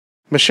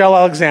Michelle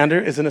Alexander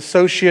is an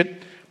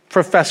associate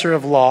professor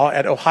of law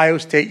at Ohio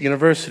State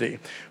University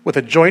with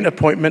a joint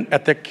appointment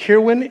at the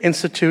Kirwan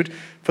Institute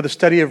for the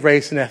Study of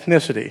Race and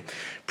Ethnicity.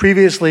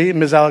 Previously,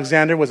 Ms.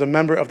 Alexander was a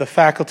member of the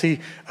faculty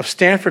of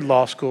Stanford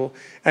Law School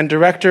and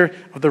director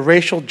of the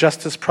Racial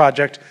Justice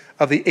Project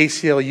of the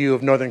ACLU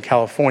of Northern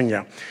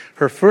California.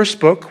 Her first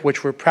book,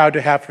 which we're proud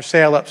to have for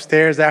sale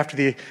upstairs after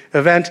the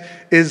event,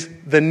 is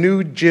The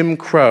New Jim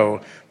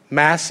Crow: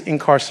 Mass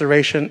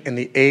Incarceration in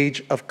the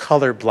Age of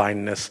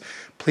Colorblindness.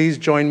 Please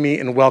join me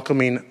in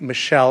welcoming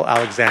Michelle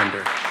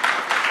Alexander.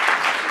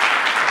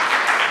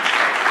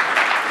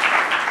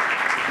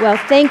 Well,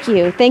 thank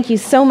you. Thank you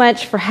so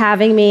much for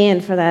having me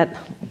and for that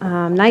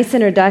nice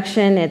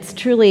introduction. It's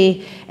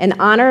truly an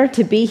honor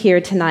to be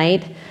here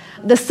tonight.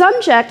 The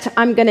subject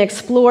I'm going to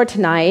explore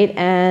tonight,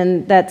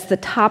 and that's the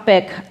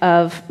topic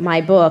of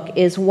my book,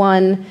 is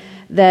one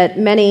that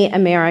many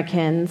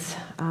Americans,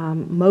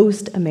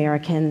 most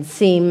Americans,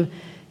 seem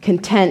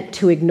content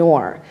to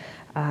ignore.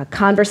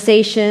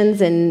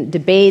 Conversations and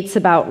debates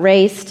about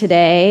race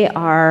today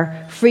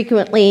are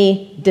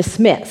frequently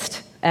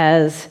dismissed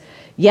as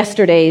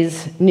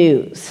yesterday's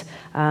news.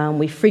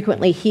 We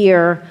frequently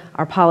hear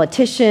our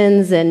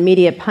politicians and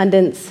media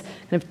pundits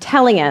kind of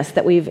telling us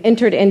that we've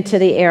entered into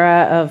the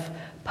era of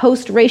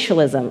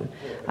post-racialism.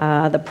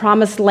 The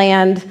promised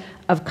land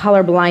of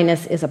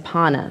colorblindness is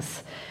upon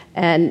us.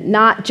 And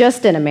not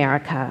just in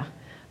America,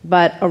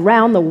 but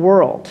around the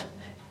world.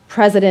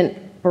 President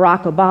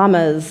Barack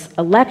Obama's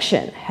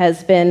election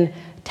has been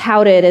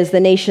touted as the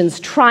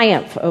nation's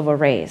triumph over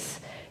race.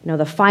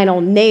 The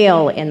final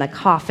nail in the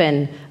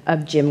coffin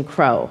of Jim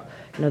Crow.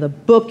 The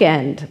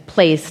bookend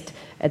placed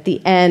at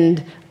the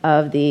end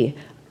of the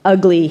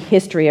ugly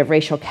history of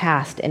racial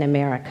caste in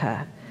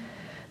America.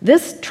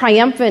 This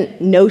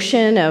triumphant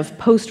notion of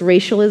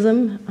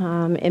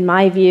post-racialism, in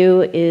my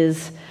view,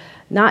 is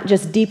not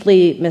just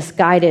deeply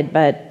misguided,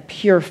 but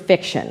pure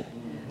fiction.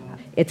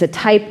 It's a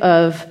type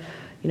of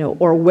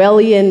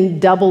Orwellian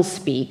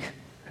doublespeak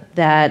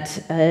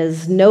that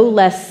is no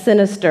less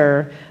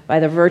sinister by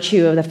the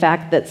virtue of the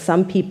fact that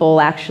some people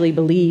actually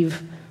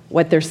believe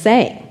what they're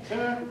saying.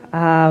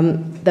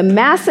 The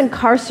mass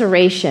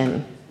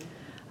incarceration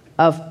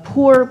of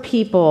poor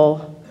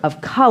people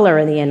of color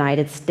in the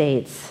United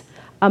States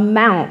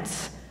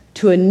amounts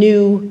to a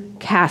new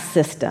caste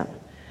system.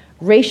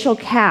 Racial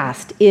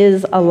caste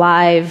is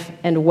alive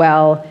and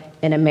well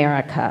in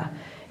America.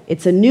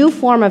 It's a new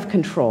form of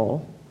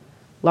control,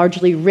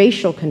 largely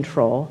racial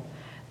control,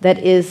 that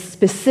is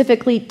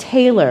specifically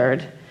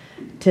tailored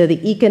to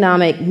the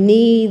economic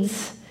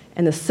needs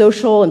and the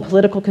social and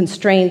political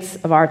constraints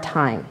of our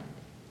time.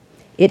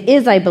 It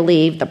is, I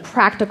believe, the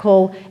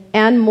practical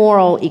and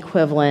moral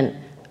equivalent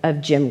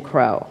of Jim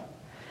Crow.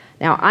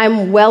 Now,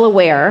 I'm well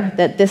aware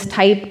that this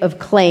type of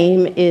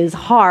claim is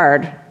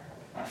hard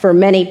for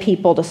many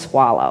people to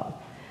swallow.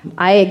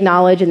 I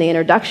acknowledge in the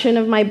introduction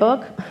of my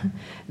book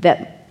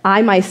that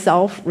I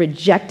myself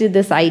rejected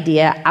this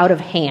idea out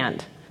of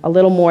hand a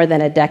little more than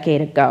a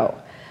decade ago,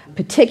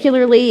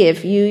 particularly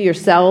if you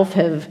yourself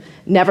have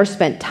never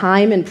spent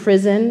time in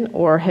prison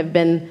or have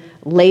been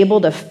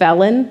labeled a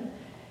felon.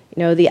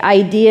 The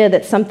idea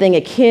that something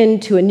akin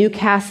to a new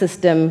caste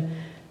system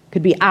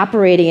could be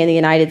operating in the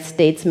United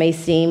States may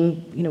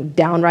seem,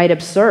 downright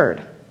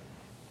absurd.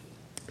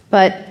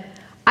 But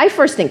I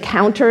first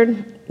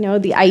encountered,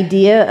 the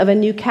idea of a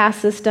new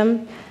caste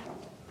system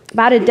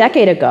about a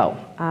decade ago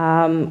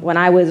when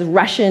I was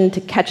rushing to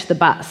catch the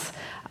bus.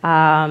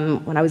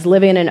 When I was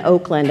living in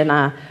Oakland, and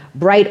a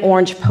bright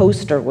orange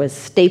poster was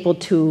stapled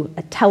to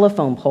a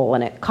telephone pole,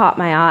 and it caught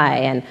my eye.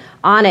 And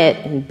on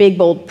it, in big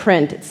bold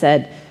print, it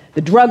said,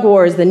 "The drug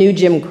war is the new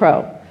Jim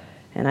Crow."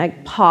 And I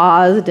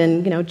paused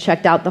and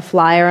checked out the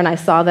flyer, and I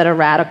saw that a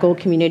radical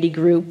community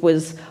group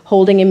was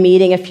holding a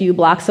meeting a few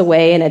blocks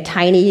away in a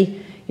tiny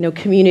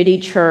community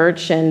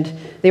church, and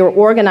they were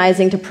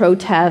organizing to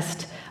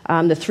protest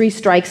the 3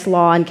 strikes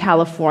law in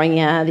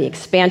California, the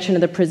expansion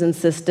of the prison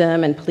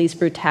system, and police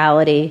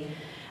brutality.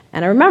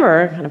 And I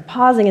remember kind of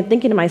pausing and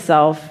thinking to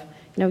myself,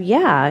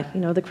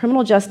 the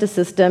criminal justice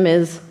system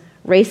is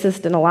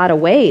racist in a lot of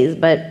ways,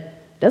 but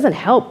it doesn't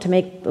help to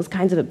make those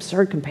kinds of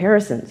absurd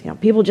comparisons.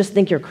 People just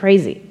think you're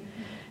crazy.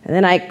 And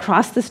then I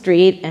crossed the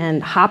street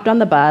and hopped on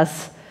the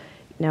bus,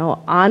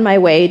 on my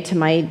way to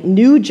my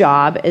new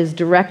job as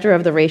director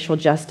of the Racial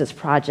Justice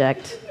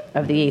Project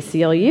of the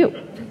ACLU.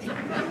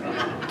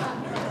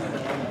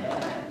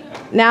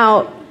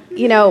 Now,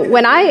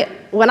 when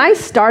I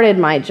started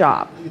my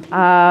job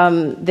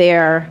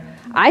there,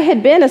 I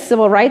had been a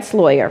civil rights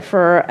lawyer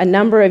for a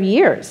number of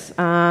years,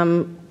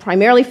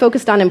 primarily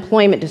focused on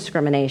employment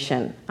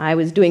discrimination. I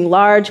was doing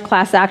large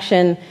class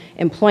action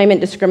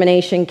employment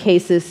discrimination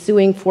cases,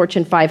 suing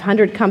Fortune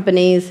 500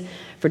 companies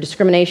for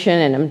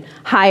discrimination and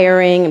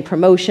hiring and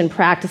promotion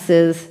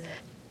practices.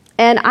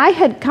 And I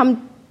had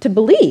come to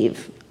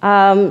believe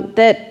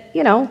that,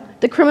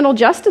 the criminal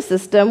justice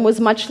system was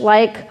much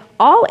like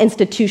all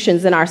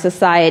institutions in our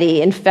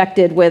society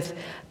infected with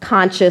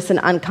conscious and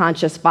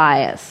unconscious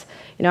bias.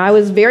 I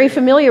was very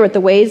familiar with the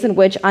ways in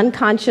which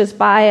unconscious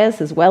bias,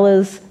 as well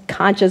as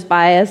unconscious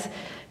bias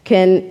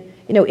can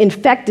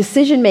infect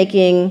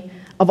decision-making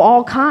of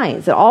all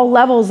kinds, at all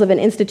levels of an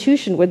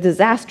institution with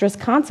disastrous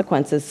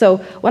consequences. So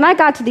when I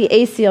got to the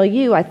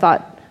ACLU, I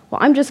thought,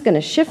 well, I'm just going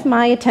to shift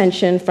my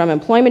attention from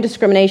employment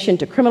discrimination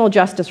to criminal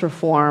justice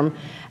reform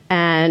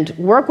and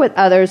work with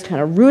others to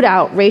kind of root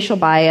out racial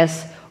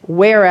bias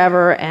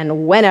wherever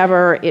and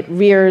whenever it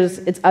rears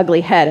its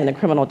ugly head in the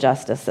criminal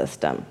justice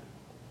system.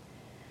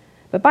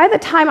 But by the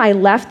time I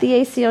left the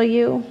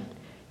ACLU,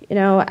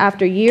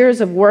 after years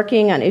of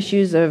working on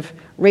issues of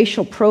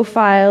racial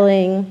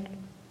profiling,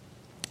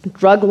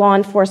 drug law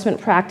enforcement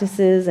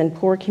practices in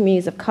poor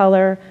communities of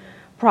color,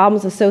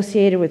 problems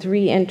associated with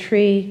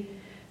reentry,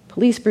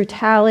 police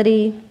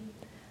brutality,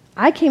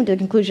 I came to the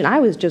conclusion I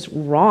was just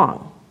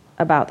wrong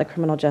about the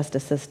criminal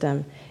justice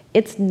system.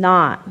 It's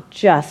not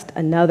just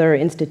another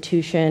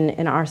institution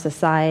in our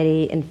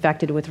society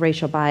infected with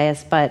racial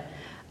bias, but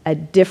a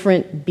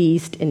different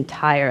beast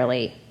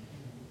entirely.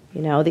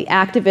 The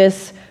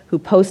activists who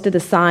posted the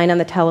sign on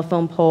the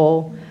telephone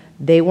pole,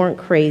 they weren't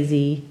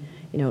crazy,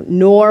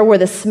 nor were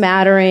the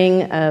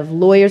smattering of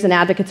lawyers and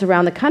advocates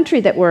around the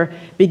country that were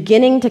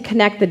beginning to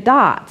connect the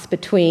dots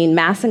between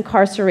mass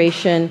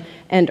incarceration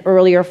and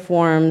earlier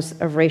forms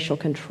of racial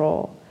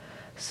control.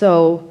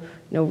 So,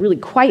 really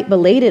quite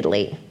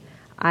belatedly,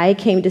 I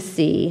came to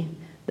see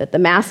that the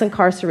mass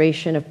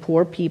incarceration of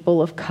poor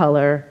people of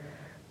color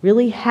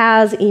really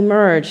has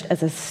emerged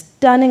as a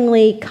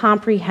stunningly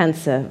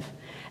comprehensive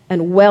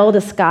and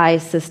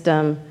well-disguised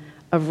system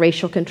of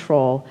racial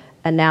control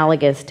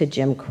analogous to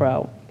Jim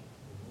Crow.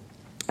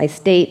 I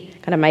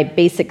state kind of my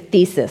basic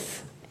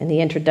thesis in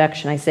the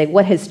introduction. I say,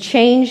 what has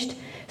changed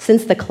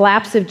since the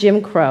collapse of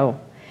Jim Crow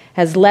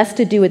has less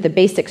to do with the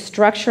basic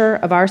structure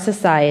of our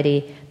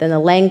society than the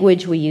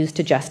language we use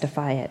to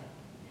justify it.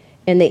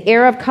 In the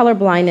era of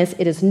colorblindness,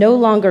 it is no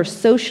longer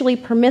socially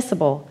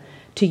permissible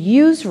to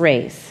use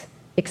race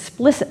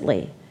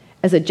explicitly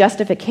as a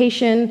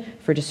justification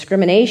for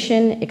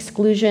discrimination,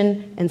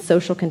 exclusion, and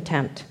social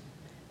contempt.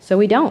 So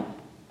we don't.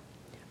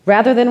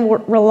 Rather than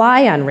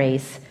rely on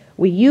race,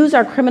 we use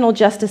our criminal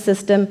justice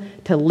system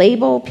to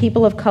label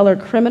people of color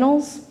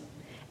criminals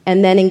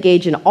and then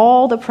engage in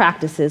all the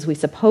practices we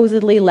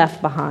supposedly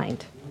left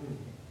behind.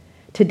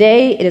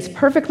 Today, it is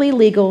perfectly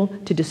legal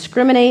to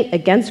discriminate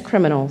against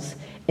criminals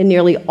in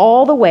nearly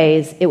all the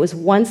ways it was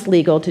once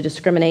legal to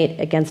discriminate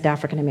against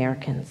African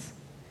Americans.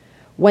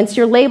 Once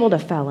you're labeled a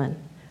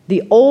felon,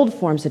 the old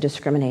forms of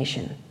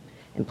discrimination,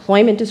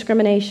 employment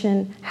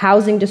discrimination,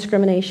 housing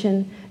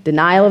discrimination,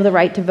 denial of the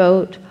right to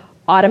vote,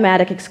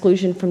 automatic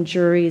exclusion from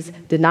juries,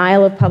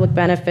 denial of public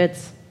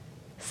benefits,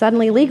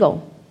 suddenly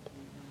legal.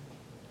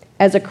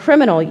 As a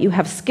criminal, you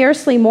have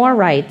scarcely more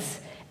rights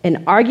and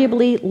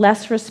arguably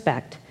less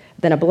respect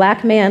than a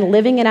black man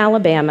living in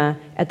Alabama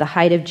at the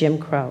height of Jim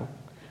Crow.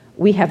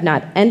 We have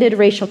not ended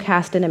racial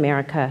caste in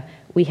America.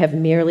 We have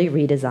merely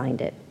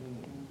redesigned it.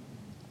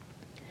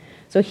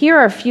 So here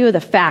are a few of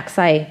the facts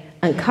I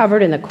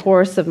uncovered in the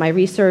course of my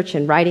research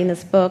and writing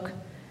this book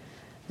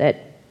that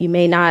you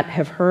may not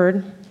have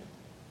heard.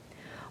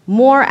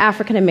 More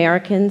African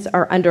Americans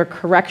are under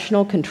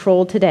correctional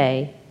control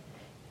today,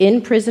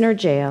 in prison or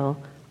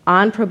jail,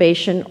 on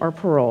probation or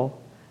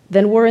parole,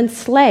 than were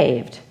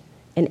enslaved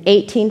in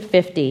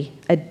 1850,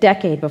 a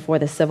decade before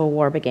the Civil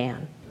War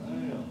began.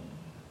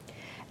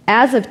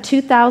 As of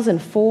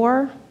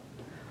 2004,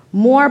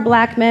 more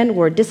black men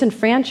were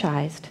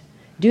disenfranchised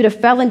due to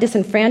felon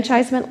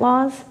disenfranchisement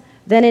laws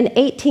than in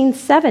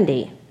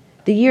 1870,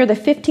 the year the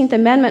 15th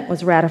Amendment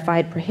was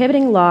ratified,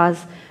 prohibiting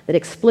laws that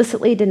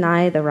explicitly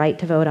deny the right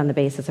to vote on the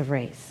basis of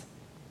race.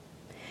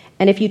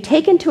 And if you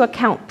take into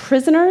account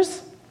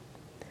prisoners,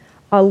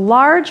 a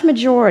large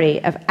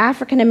majority of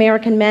African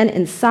American men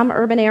in some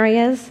urban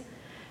areas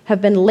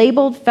have been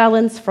labeled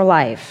felons for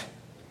life.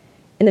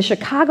 In the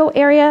Chicago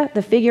area,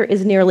 the figure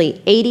is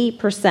nearly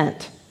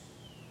 80%.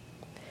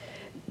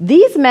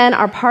 These men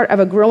are part of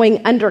a growing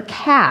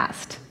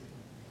undercaste,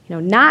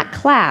 not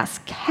class,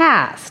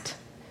 caste,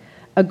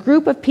 a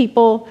group of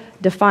people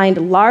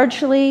defined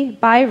largely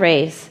by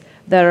race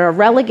that are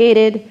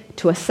relegated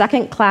to a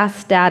second-class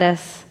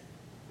status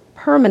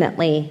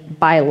permanently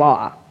by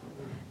law.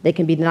 They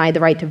can be denied the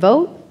right to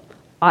vote,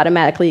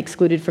 automatically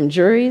excluded from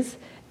juries,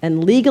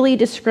 and legally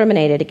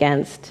discriminated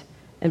against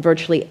in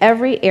virtually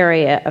every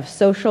area of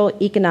social,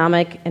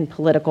 economic, and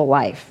political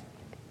life.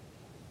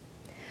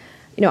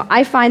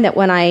 I find that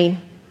when I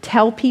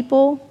tell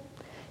people,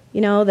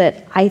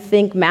 that I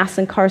think mass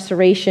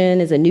incarceration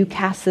is a new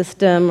caste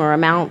system or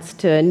amounts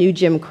to a new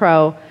Jim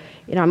Crow,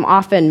 I'm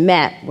often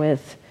met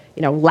with,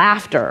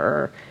 laughter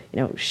or,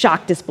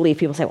 shocked disbelief.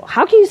 People say, well,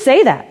 how can you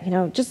say that?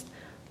 Just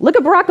look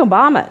at Barack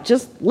Obama.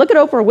 Just look at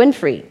Oprah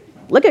Winfrey.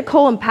 Look at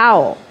Colin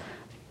Powell.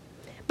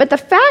 But the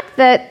fact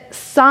that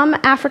some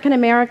African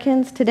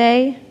Americans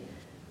today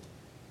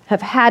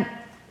have had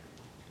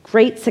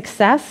great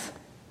success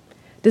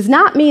does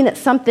not mean that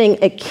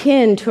something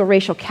akin to a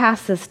racial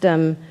caste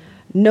system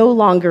no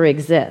longer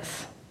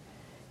exists.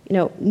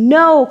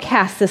 No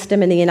caste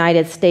system in the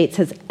United States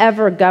has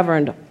ever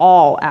governed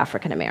all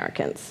African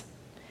Americans.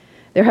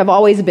 There have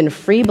always been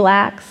free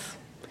blacks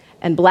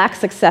and black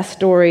success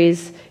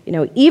stories,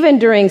 even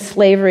during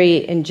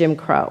slavery and Jim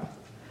Crow.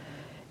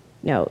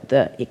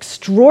 The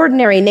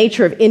extraordinary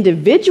nature of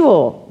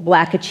individual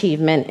black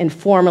achievement in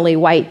formerly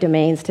white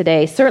domains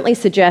today certainly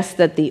suggests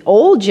that the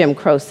old Jim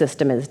Crow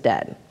system is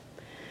dead.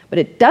 But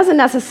it doesn't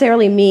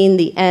necessarily mean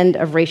the end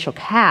of racial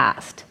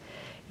caste.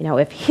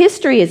 If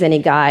history is any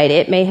guide,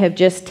 it may have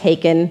just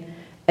taken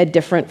a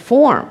different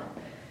form.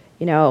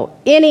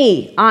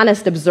 Any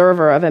honest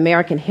observer of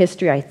American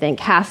history, I think,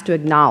 has to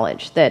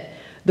acknowledge that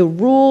the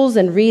rules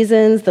and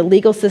reasons the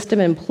legal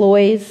system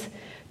employs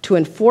to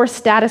enforce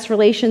status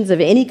relations of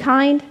any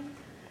kind,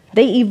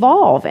 they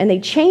evolve and they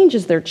change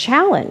as they're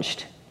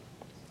challenged.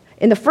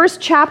 In the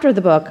first chapter of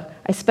the book,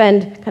 I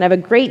spend kind of a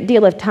great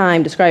deal of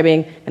time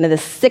describing kind of the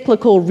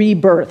cyclical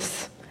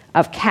rebirths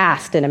of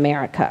caste in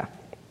America.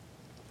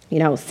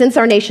 Since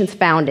our nation's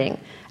founding,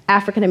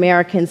 African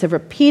Americans have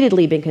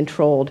repeatedly been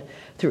controlled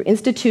through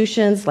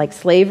institutions like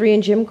slavery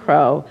and Jim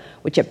Crow,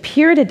 which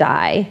appear to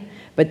die,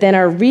 but then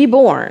are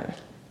reborn,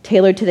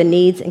 tailored to the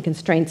needs and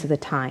constraints of the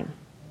time.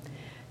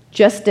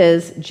 Just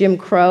as Jim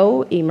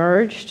Crow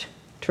emerged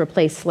to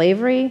replace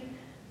slavery,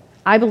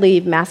 I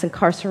believe mass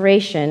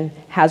incarceration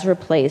has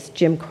replaced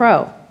Jim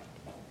Crow.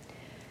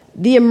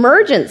 The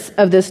emergence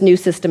of this new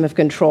system of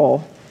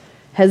control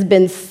has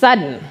been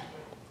sudden,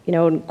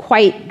 and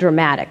quite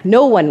dramatic.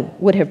 No one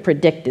would have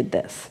predicted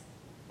this,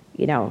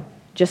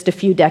 just a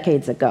few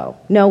decades ago.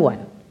 No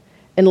one.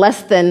 In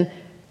less than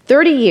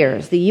 30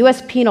 years, the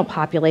U.S. penal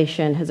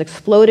population has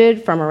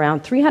exploded from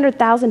around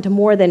 300,000 to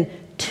more than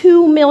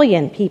 2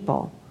 million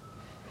people.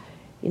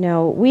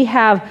 We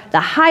have the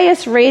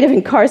highest rate of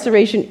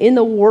incarceration in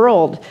the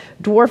world,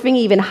 dwarfing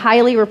even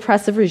highly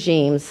repressive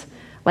regimes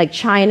like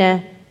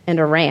China and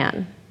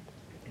Iran.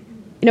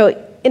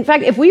 In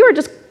fact, if we were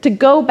just to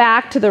go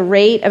back to the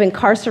rate of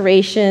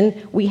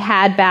incarceration we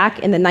had back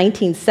in the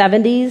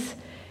 1970s,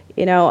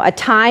 a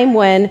time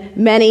when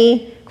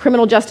many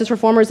criminal justice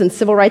reformers and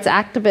civil rights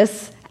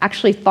activists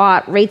actually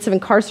thought rates of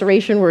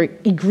incarceration were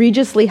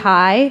egregiously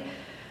high.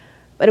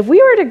 But if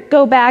we were to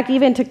go back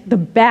even to the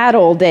bad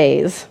old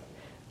days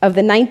of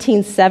the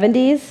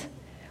 1970s,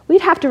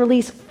 we'd have to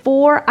release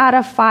 4 out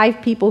of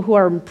 5 people who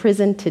are in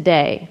prison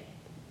today.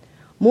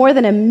 More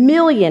than 1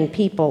 million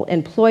people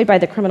employed by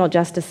the criminal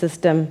justice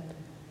system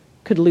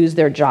could lose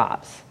their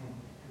jobs.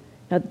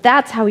 Now,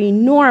 that's how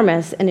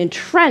enormous and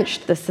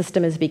entrenched the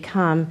system has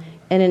become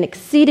in an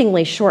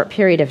exceedingly short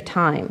period of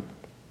time.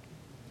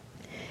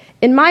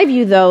 In my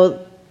view,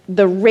 though,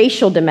 the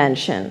racial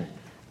dimension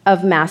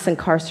of mass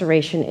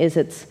incarceration is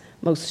its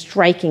most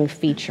striking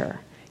feature.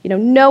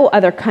 No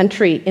other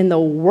country in the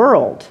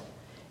world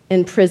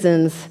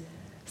imprisons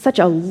such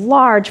a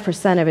large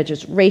percentage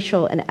of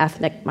racial and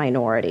ethnic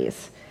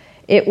minorities.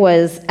 It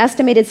was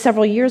estimated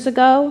several years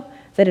ago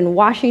that in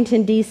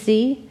Washington,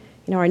 D.C.,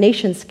 our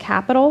nation's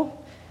capital,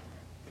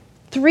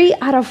 3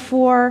 out of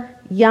 4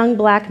 young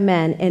black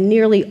men and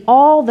nearly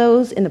all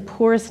those in the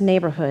poorest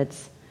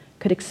neighborhoods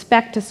could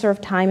expect to serve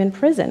time in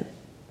prison.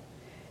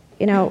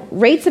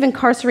 Rates of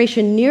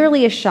incarceration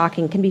nearly as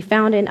shocking can be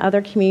found in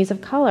other communities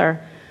of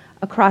color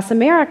across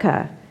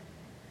America.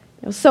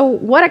 So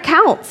what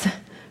accounts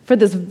for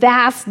this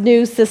vast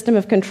new system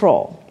of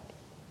control?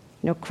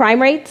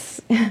 Crime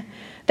rates?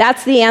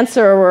 That's the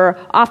answer we're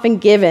often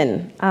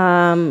given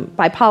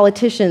by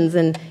politicians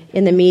and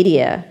in the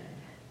media.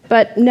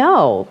 But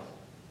no,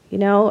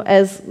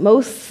 as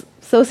most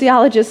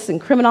sociologists and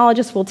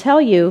criminologists will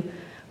tell you,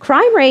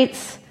 crime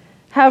rates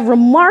have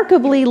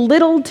remarkably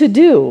little to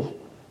do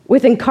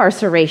with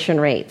incarceration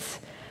rates.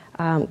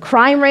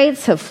 Crime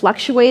rates have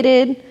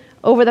fluctuated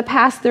over the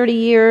past 30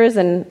 years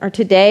and are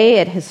today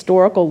at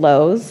historical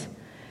lows,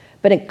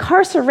 but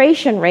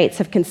incarceration rates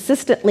have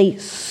consistently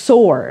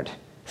soared,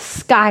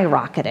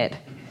 skyrocketed.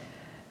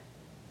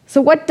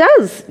 So what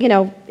does,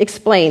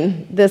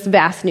 explain this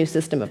vast new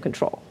system of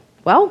control?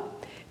 Well,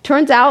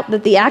 turns out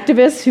that the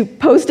activists who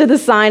posted the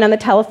sign on the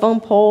telephone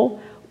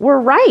pole were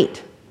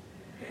right.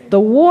 The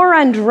war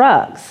on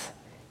drugs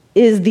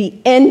is the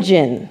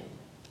engine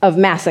of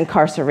mass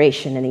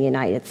incarceration in the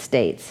United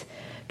States.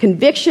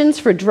 Convictions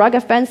for drug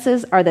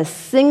offenses are the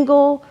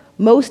single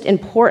most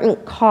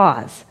important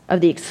cause of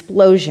the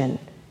explosion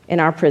in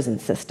our prison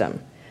system.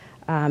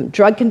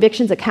 Drug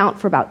convictions account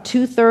for about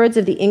 2/3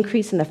 of the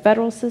increase in the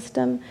federal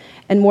system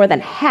and more than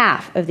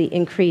half of the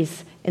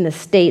increase in the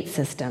state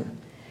system.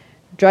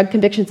 Drug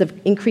convictions have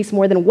increased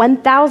more than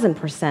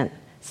 1,000%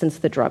 since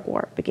the drug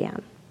war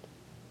began.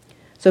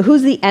 So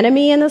who's the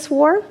enemy in this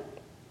war?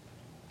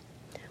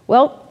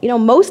 Well,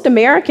 most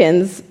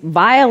Americans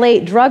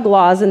violate drug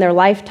laws in their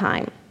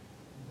lifetime.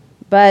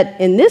 But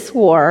in this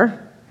war,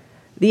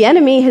 the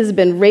enemy has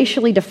been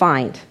racially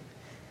defined.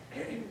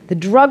 The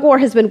drug war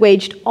has been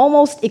waged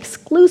almost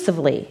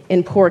exclusively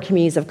in poor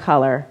communities of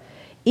color,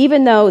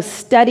 even though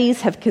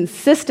studies have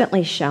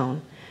consistently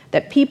shown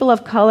that people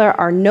of color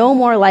are no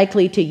more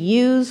likely to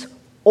use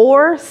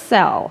or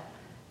sell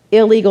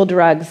illegal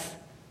drugs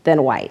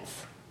than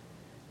whites.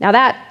 Now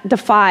that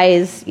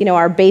defies,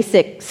 our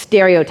basic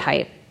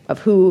stereotype of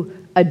who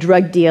a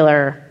drug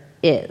dealer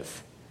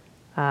is.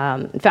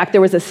 In fact,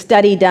 there was a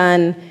study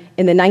done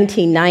in the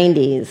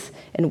 1990s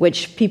in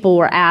which people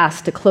were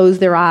asked to close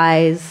their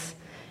eyes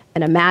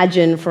and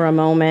imagine for a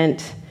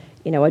moment,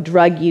 a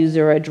drug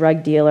user, a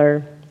drug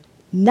dealer.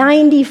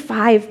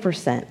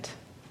 95%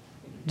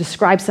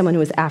 describe someone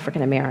who is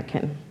African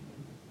American.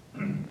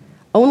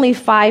 Only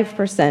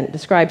 5%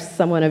 describes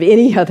someone of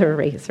any other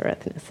race or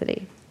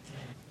ethnicity.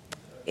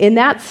 In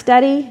that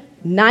study,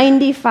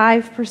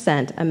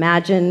 95%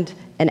 imagined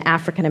an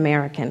African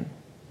American.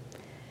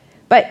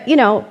 But,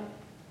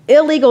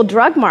 illegal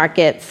drug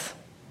markets,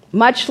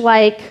 much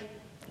like,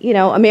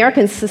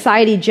 American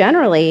society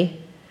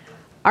generally,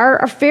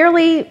 are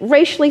fairly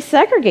racially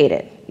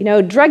segregated.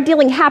 Drug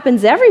dealing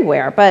happens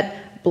everywhere, but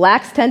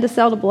blacks tend to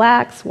sell to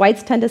blacks,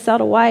 whites tend to sell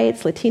to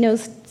whites,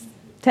 Latinos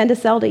tend to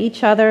sell to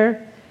each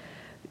other.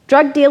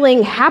 Drug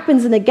dealing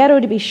happens in the ghetto,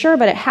 to be sure,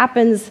 but it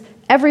happens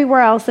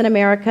everywhere else in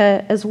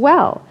America as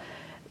well.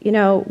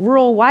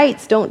 Rural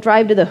whites don't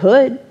drive to the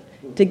hood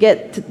to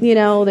get,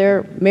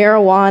 their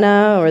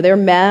marijuana or their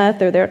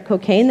meth or their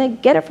cocaine. They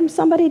get it from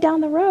somebody down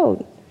the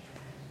road.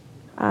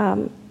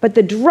 But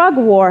the drug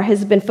war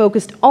has been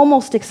focused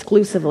almost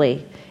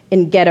exclusively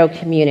in ghetto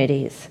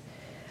communities.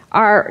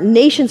 Our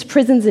nation's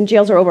prisons and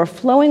jails are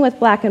overflowing with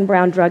black and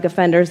brown drug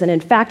offenders, and in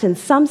fact, in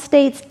some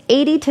states,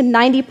 80 to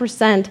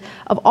 90%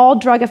 of all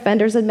drug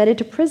offenders admitted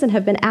to prison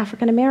have been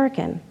African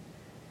American.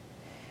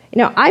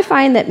 I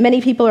find that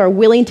many people are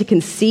willing to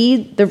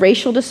concede the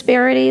racial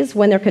disparities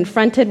when they're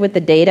confronted with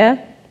the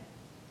data.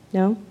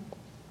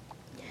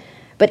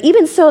 But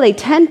even so, they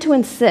tend to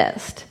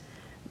insist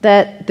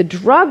that the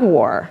drug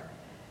war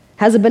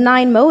has a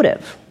benign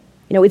motive.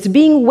 It's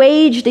being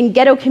waged in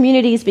ghetto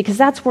communities because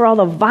that's where all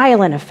the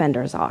violent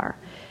offenders are.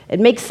 It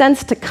makes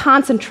sense to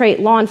concentrate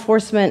law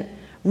enforcement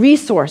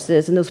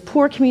resources in those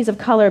poor communities of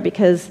color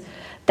because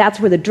that's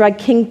where the drug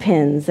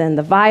kingpins and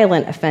the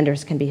violent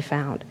offenders can be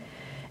found.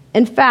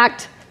 In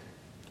fact,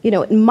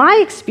 in my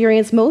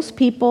experience, most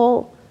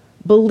people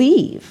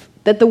believe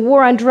that the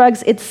war on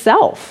drugs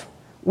itself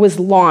was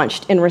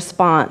launched in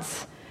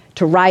response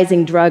to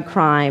rising drug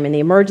crime and the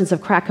emergence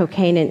of crack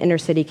cocaine in inner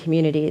city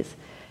communities.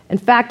 In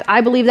fact,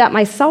 I believed that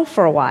myself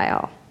for a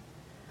while.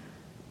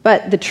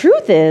 But the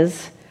truth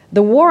is,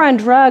 the war on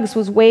drugs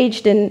was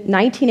waged in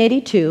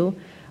 1982,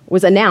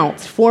 was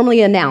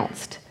formally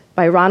announced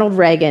by Ronald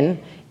Reagan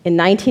in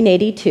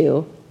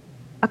 1982,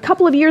 a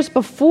couple of years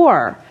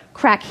before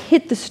crack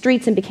hit the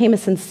streets and became a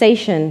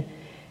sensation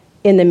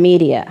in the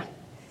media.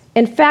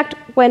 In fact,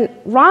 when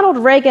Ronald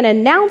Reagan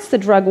announced the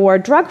drug war,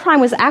 drug crime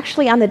was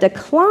actually on the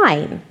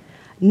decline,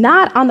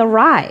 not on the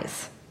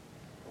rise.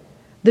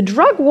 The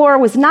drug war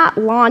was not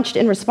launched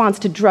in response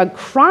to drug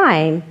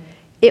crime,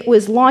 it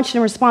was launched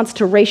in response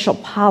to racial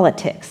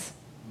politics.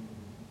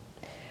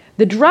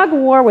 The drug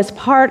war was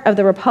part of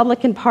the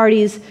Republican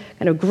Party's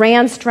kind of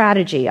grand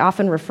strategy,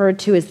 often referred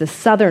to as the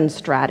Southern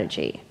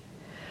strategy,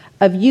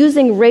 of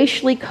using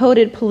racially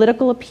coded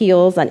political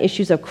appeals on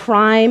issues of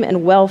crime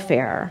and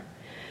welfare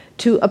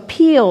to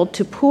appeal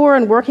to poor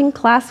and working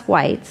class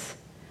whites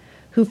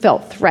who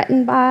felt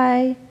threatened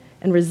by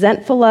and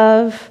resentful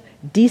of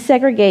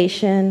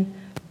desegregation,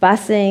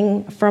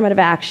 busing, affirmative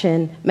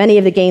action, many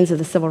of the gains of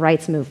the civil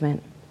rights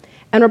movement.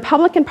 And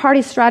Republican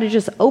Party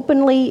strategists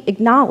openly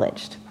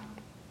acknowledged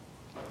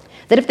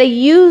that if they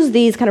use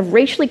these kind of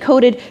racially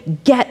coded,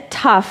 get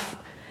tough,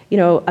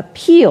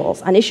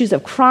 appeals on issues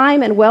of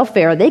crime and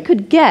welfare, they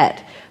could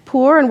get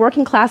poor and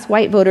working class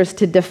white voters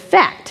to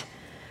defect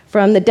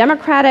from the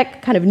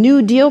Democratic kind of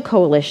New Deal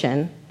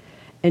coalition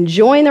and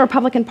join the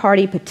Republican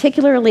Party,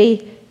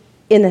 particularly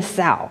in the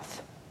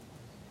South.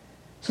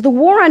 So the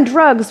war on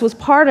drugs was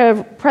part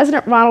of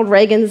President Ronald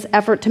Reagan's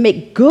effort to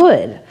make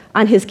good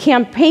on his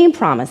campaign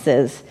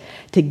promises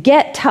to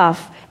get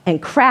tough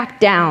and crack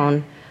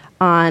down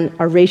on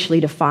a racially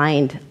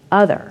defined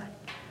other.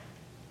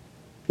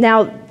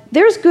 Now,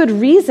 there's good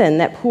reason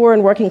that poor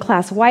and working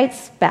class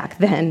whites back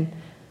then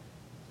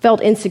felt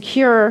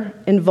insecure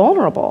and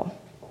vulnerable.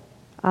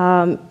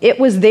 It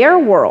was their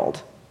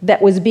world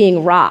that was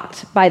being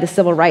rocked by the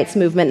civil rights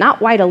movement, not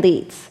white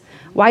elites.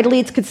 White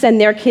elites could send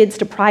their kids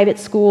to private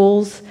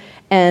schools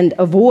and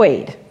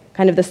avoid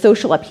kind of the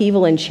social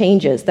upheaval and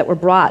changes that were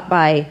brought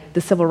by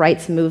the civil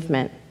rights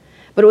movement.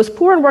 But it was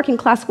poor and working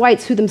class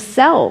whites who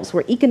themselves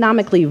were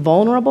economically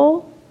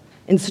vulnerable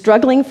and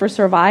struggling for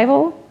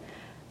survival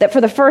that for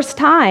the first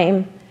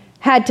time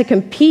had to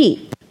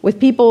compete with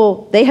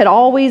people they had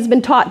always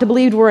been taught to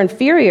believe were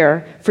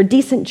inferior for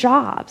decent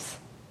jobs.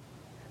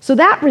 So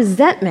that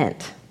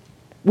resentment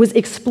was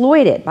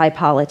exploited by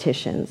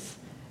politicians,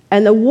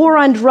 and the war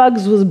on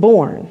drugs was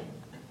born,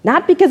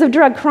 not because of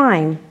drug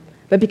crime,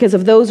 but because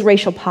of those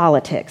racial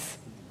politics.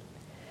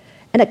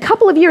 And a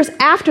couple of years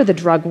after the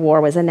drug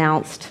war was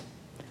announced,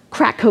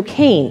 crack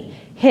cocaine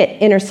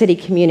hit inner city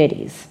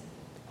communities,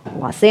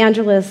 Los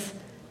Angeles,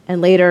 and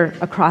later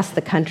across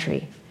the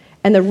country.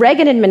 And the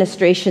Reagan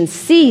administration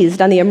seized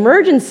on the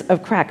emergence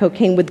of crack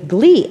cocaine with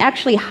glee,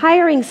 actually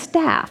hiring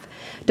staff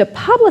to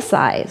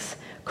publicize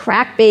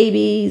crack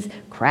babies,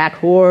 crack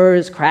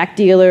whores, crack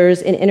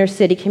dealers in inner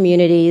city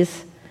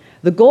communities,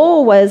 The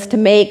goal was to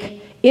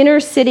make inner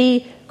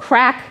city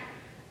crack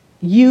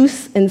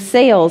use and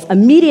sales a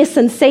media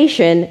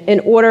sensation in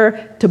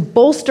order to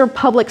bolster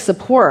public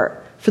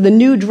support for the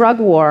new drug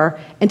war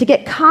and to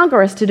get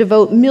Congress to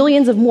devote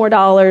millions of more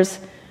dollars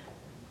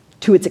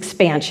to its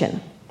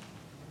expansion.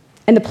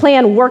 And the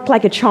plan worked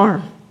like a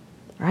charm,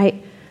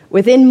 right?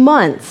 Within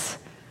months,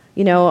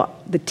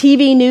 the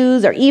TV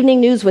news or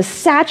evening news was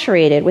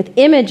saturated with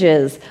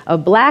images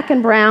of black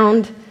and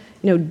brown,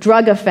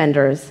 drug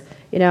offenders,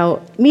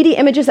 media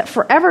images that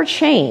forever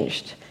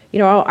changed,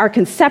 our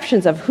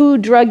conceptions of who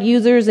drug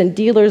users and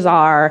dealers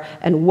are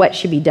and what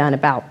should be done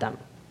about them.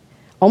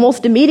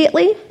 Almost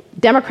immediately,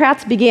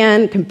 Democrats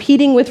began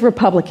competing with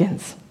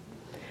Republicans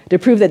to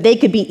prove that they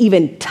could be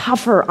even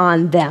tougher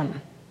on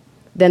them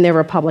than their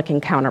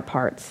Republican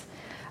counterparts.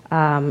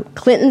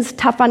 Clinton's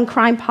tough on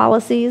crime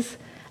policies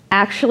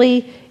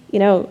actually,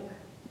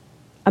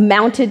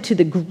 amounted to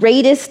the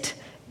greatest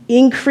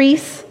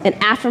increase in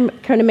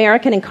African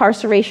American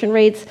incarceration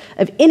rates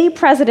of any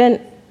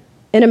president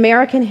in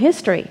American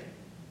history.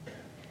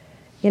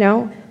 In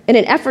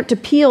an effort to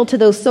appeal to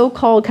those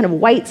so-called kind of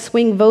white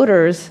swing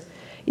voters,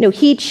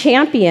 he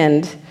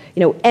championed,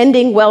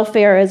 ending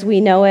welfare as we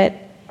know it,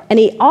 and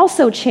he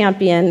also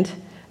championed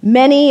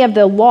many of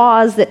the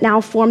laws that now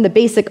form the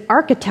basic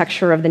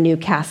architecture of the new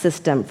caste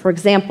system. For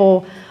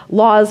example,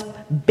 laws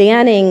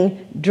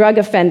banning drug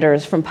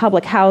offenders from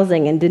public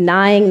housing and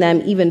denying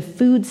them even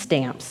food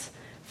stamps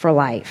for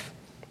life.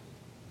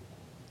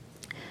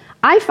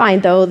 I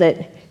find, though,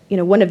 that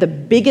one of the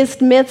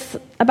biggest myths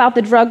about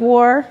the drug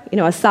war,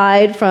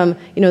 aside from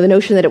the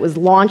notion that it was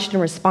launched in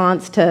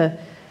response to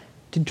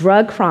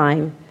drug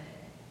crime,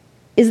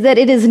 is that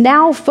it is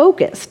now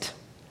focused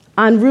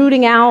on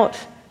rooting out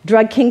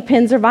drug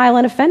kingpins or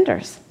violent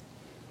offenders.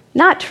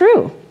 Not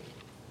true.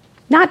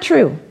 Not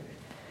true.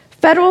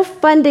 Federal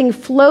funding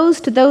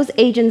flows to those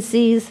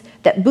agencies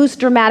that boost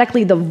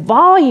dramatically the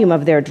volume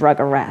of their drug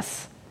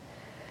arrests.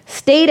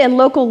 State and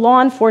local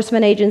law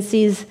enforcement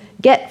agencies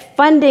get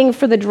funding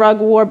for the drug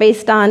war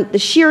based on the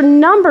sheer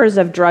numbers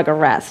of drug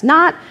arrests,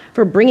 not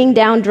for bringing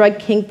down drug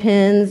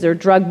kingpins or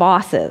drug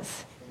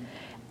bosses.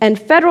 And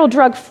federal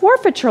drug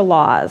forfeiture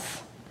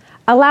laws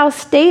allow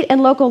state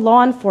and local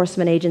law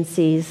enforcement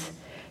agencies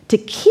to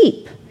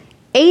keep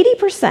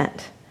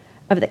 80%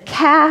 of the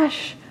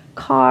cash,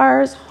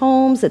 cars,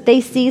 homes that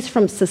they seize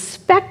from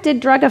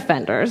suspected drug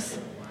offenders,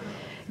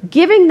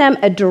 giving them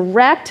a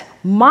direct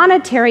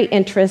monetary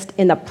interest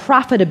in the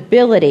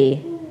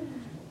profitability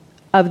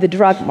of the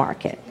drug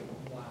market.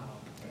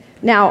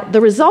 Now,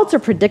 the results are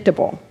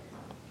predictable.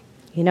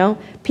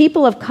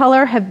 People of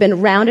color have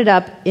been rounded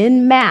up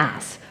en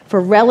masse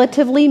for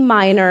relatively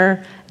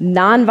minor,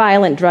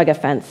 nonviolent drug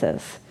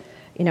offenses.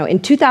 In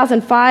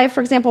 2005, for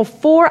example,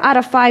 4 out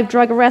of 5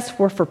 drug arrests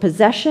were for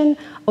possession,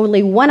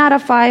 only 1 out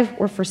of 5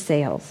 were for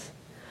sales.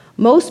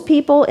 Most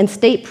people in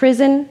state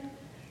prison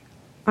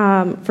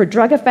for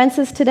drug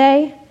offenses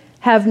today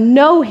have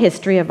no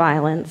history of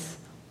violence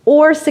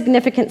or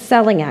significant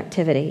selling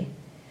activity.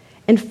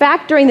 In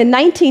fact, during the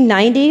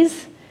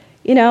 1990s,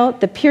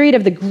 the period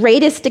of the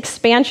greatest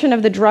expansion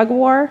of the drug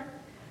war,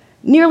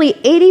 nearly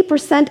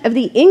 80% of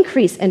the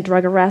increase in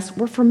drug arrests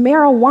were for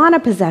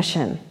marijuana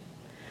possession.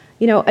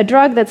 A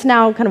drug that's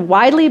now kind of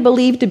widely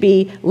believed to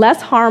be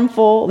less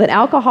harmful than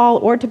alcohol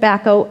or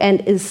tobacco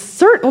and is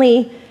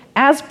certainly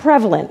as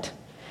prevalent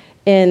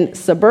in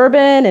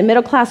suburban and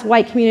middle-class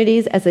white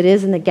communities as it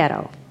is in the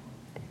ghetto.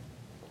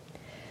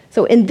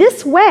 So in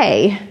this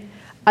way,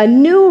 a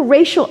new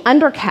racial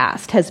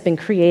undercaste has been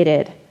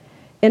created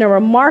in a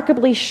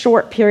remarkably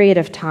short period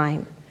of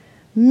time.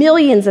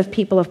 Millions of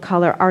people of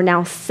color are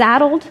now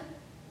saddled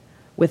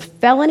with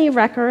felony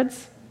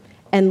records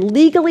and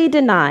legally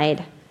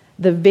denied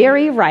the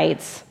very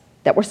rights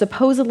that were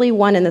supposedly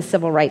won in the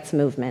civil rights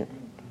movement.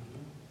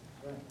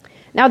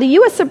 Now, the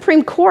U.S.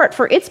 Supreme Court,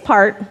 for its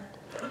part,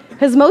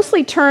 has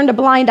mostly turned a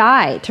blind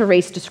eye to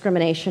race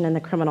discrimination in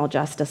the criminal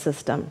justice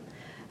system.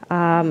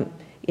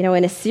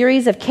 In a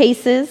series of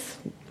cases,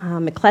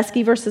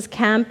 McCleskey versus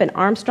Kemp and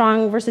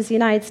Armstrong versus the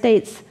United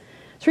States, the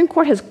Supreme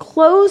Court has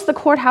closed the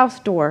courthouse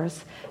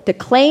doors to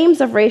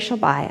claims of racial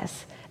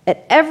bias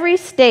at every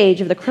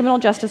stage of the criminal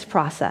justice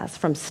process,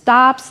 from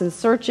stops and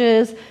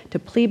searches to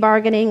plea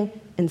bargaining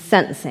and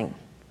sentencing.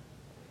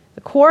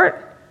 The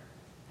court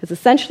has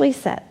essentially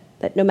said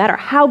that no matter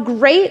how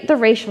great the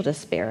racial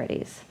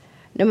disparities,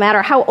 no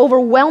matter how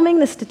overwhelming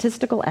the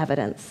statistical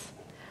evidence,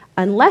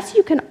 unless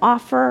you can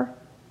offer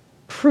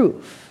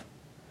proof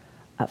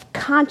of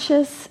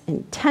conscious,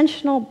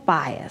 intentional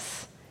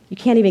bias, you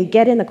can't even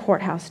get in the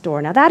courthouse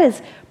door. Now, that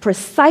is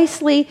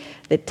precisely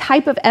the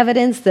type of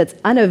evidence that's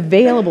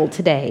unavailable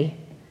today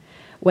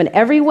when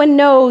everyone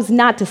knows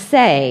not to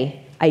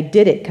say, I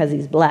did it because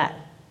he's black.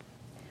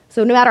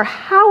 So no matter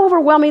how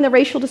overwhelming the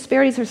racial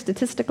disparities or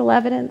statistical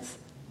evidence,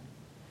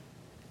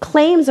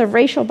 claims of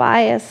racial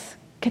bias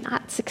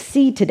cannot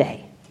succeed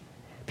today.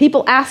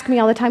 People ask me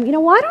all the time,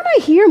 why don't I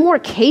hear more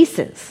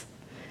cases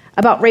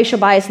about racial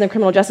bias in the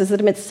criminal justice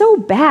system. It's so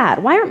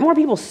bad. Why aren't more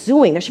people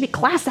suing? There should be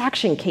class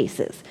action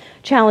cases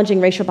challenging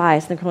racial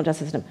bias in the criminal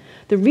justice system.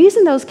 The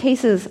reason those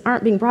cases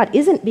aren't being brought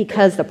isn't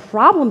because the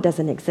problem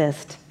doesn't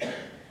exist,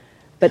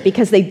 but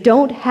because they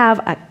don't have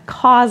a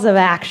cause of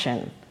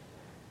action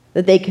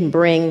that they can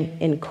bring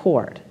in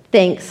court,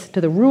 thanks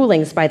to the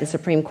rulings by the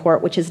Supreme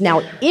Court, which has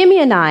now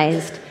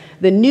immunized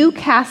the new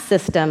caste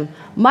system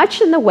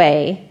much in the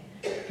way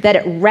that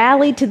it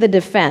rallied to the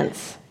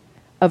defense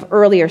of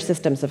earlier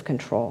systems of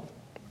control.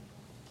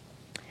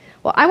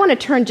 Well, I want to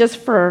turn just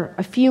for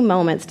a few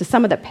moments to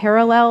some of the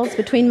parallels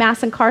between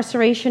mass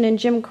incarceration and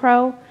Jim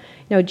Crow.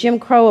 Jim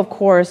Crow, of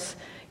course,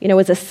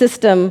 is a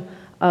system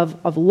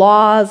of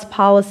laws,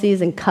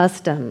 policies, and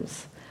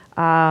customs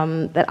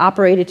that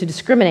operated to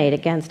discriminate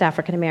against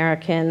African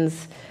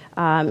Americans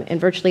in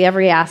virtually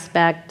every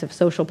aspect of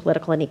social,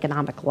 political, and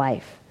economic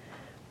life.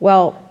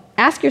 Well,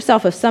 ask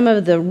yourself if some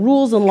of the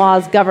rules and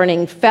laws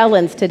governing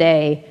felons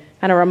today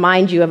kind of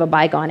remind you of a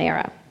bygone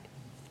era.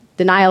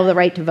 Denial of the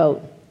right to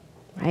vote,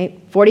 right?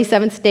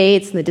 47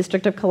 states and the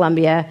District of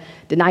Columbia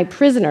deny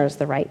prisoners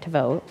the right to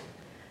vote.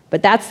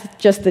 But that's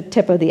just the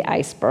tip of the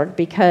iceberg,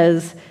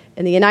 because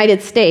in the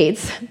United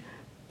States,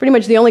 pretty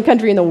much the only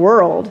country in the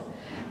world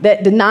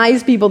that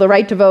denies people the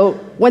right to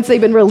vote once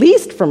they've been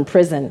released from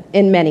prison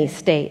in many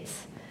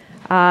states.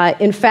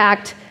 In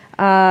fact,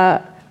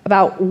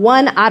 about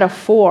 1 out of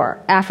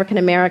 4 African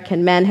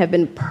American men have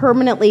been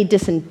permanently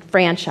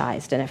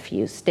disenfranchised in a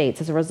few states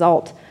as a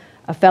result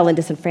of felon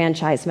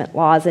disenfranchisement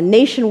laws. And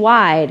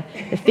nationwide,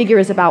 the figure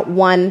is about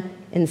 1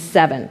 in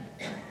 7.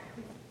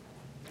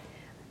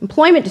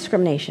 Employment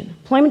discrimination.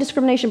 Employment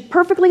discrimination,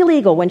 perfectly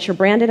legal once you're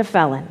branded a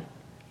felon,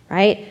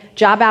 right?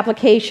 Job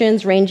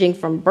applications ranging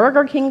from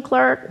Burger King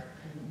clerk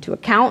to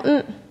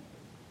accountant,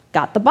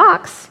 got the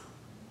box.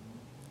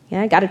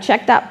 Yeah, got to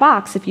check that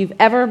box if you've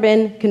ever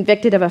been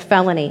convicted of a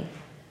felony.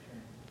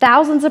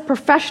 Thousands of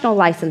professional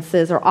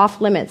licenses are off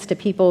limits to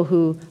people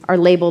who are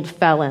labeled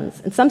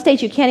felons. In some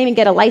states, you can't even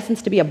get a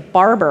license to be a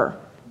barber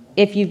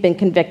if you've been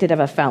convicted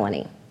of a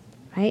felony,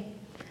 right?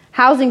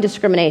 Housing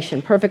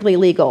discrimination, perfectly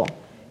legal.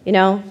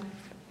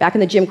 Back in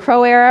the Jim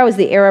Crow era was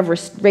the era of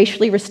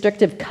racially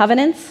restrictive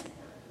covenants,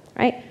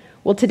 right?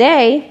 Well,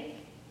 today,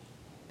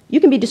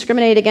 you can be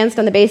discriminated against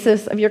on the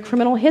basis of your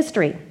criminal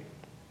history.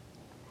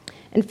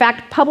 In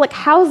fact, public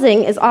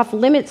housing is off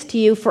limits to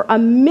you for a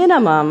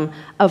minimum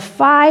of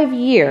 5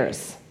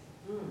 years.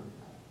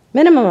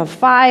 Minimum of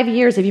 5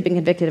 years if you've been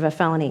convicted of a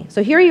felony.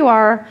 So here you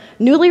are,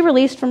 newly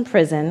released from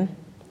prison,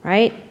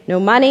 right? No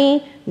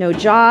money, no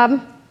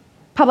job.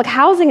 Public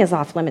housing is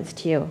off limits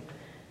to you.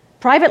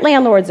 Private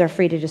landlords are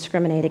free to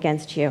discriminate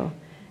against you.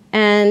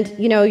 And,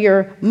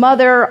 your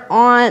mother,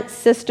 aunt,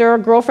 sister,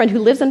 girlfriend who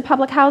lives in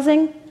public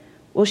housing,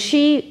 well,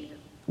 she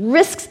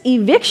risks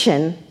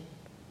eviction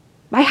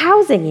by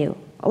housing you,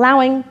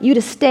 allowing you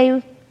to stay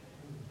in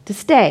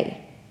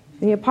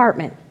the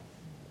apartment,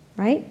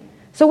 right?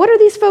 So what are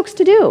these folks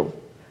to do?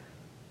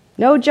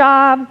 No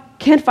job,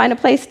 can't find a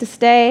place to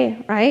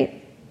stay,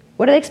 right?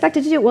 What are they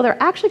expected to do? Well,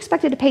 they're actually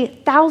expected to pay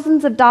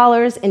thousands of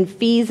dollars in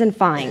fees and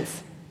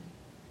fines.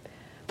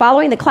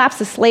 Following the collapse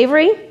of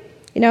slavery,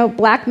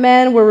 black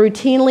men were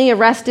routinely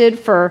arrested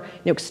for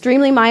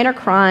extremely minor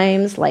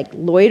crimes like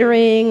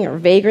loitering or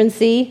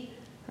vagrancy,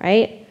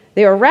 right?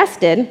 They were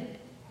arrested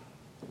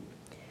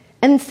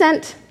and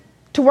sent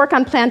to work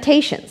on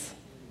plantations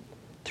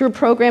through a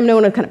program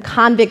known as kind of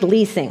convict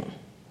leasing,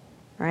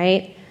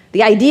 right?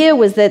 The idea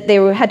was that they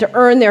had to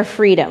earn their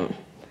freedom,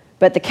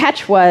 but the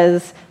catch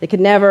was they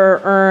could never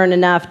earn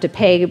enough to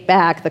pay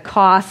back the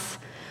costs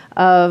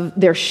of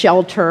their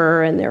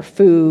shelter and their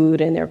food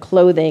and their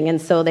clothing,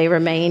 and so they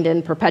remained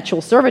in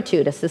perpetual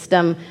servitude, a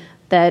system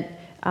that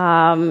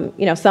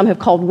some have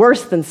called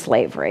worse than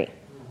slavery,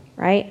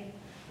 right?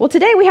 Well,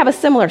 today we have a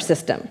similar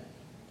system.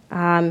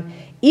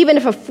 Even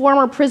if a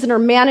former prisoner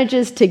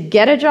manages to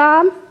get a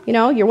job,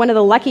 you're one of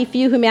the lucky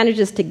few who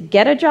manages to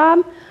get a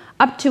job,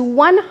 up to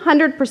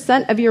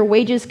 100% of your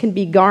wages can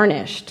be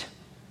garnished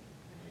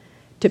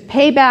to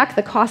pay back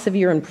the cost of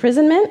your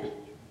imprisonment,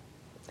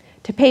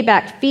 to pay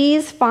back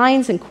fees,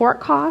 fines, and court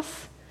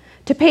costs,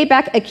 to pay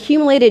back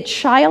accumulated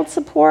child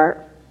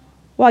support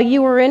while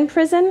you were in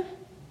prison.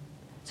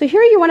 So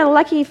here you're one of the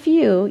lucky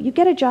few, you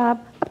get a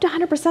job, up to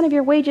 100% of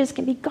your wages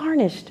can be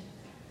garnished.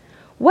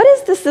 What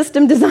is the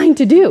system designed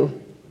to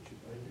do?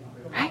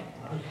 Right?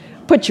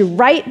 Put you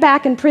right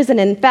back in prison.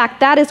 In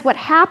fact, that is what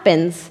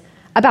happens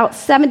about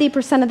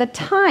 70% of the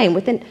time.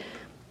 Within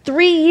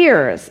 3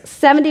 years,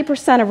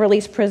 70% of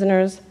released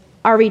prisoners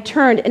are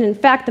returned. And in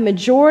fact, the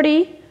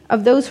majority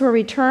of those who are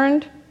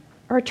returned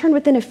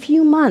within a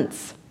few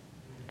months.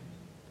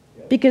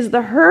 Because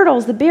the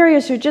hurdles, the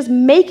barriers to just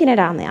making it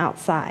on the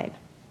outside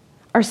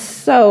are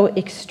so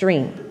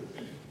extreme.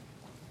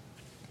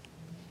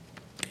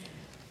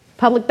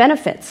 Public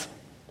benefits.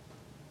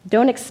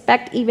 Don't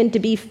expect even to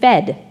be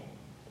fed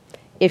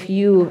if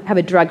you have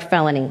a drug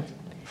felony.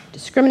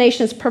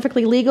 Discrimination is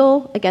perfectly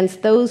legal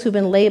against those who've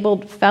been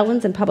labeled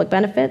felons in public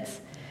benefits.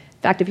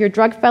 In fact, if you're a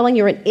drug felon,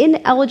 you're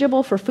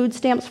ineligible for food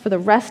stamps for the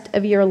rest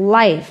of your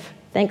life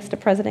thanks to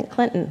President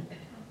Clinton.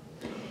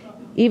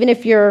 Even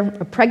if you're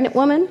a pregnant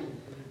woman,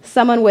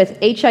 someone with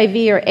HIV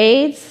or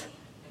AIDS,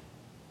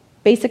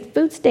 basic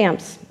food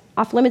stamps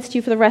off limits to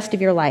you for the rest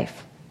of your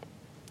life.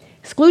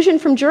 Exclusion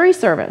from jury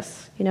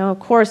service. Of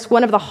course,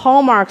 one of the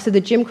hallmarks of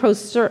the Jim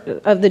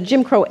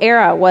Crow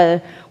era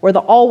were the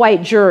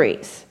all-white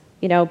juries,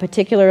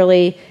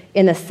 particularly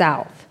in the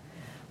South.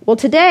 Well,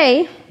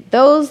 today,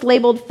 those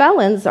labeled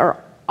felons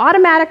are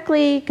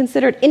automatically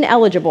considered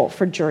ineligible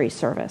for jury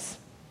service.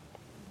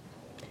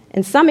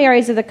 In some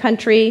areas of the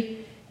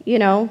country,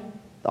 the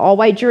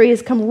all-white jury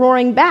has come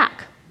roaring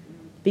back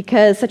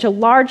because such a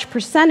large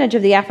percentage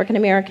of the African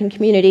American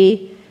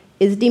community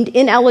is deemed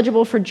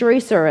ineligible for jury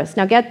service.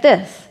 Now get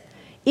this,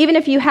 even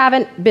if you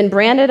haven't been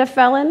branded a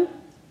felon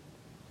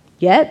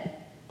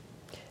yet,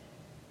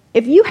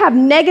 if you have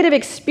negative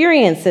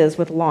experiences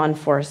with law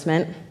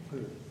enforcement,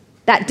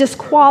 that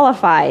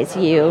disqualifies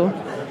you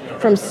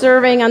from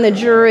serving on the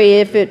jury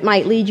if it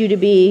might lead you to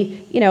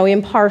be,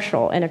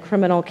 impartial in a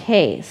criminal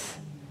case.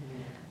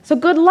 So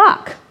good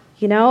luck.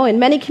 In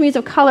many communities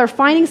of color,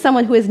 finding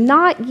someone who has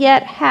not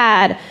yet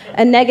had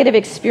a negative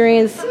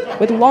experience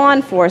with law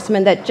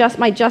enforcement that just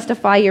might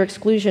justify your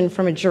exclusion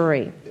from a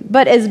jury.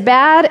 But as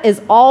bad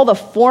as all the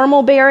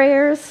formal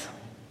barriers,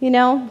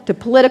 to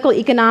political,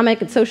 economic,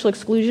 and social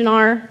exclusion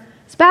are,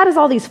 as bad as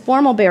all these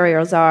formal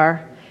barriers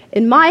are,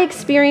 in my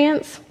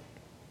experience,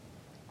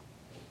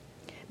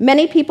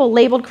 many people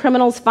labeled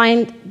criminals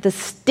find the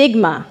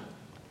stigma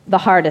the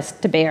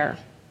hardest to bear.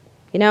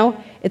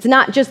 It's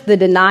not just the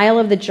denial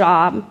of the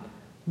job,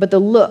 but the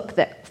look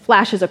that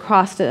flashes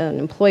across an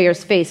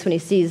employer's face when he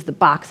sees the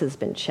box has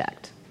been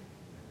checked.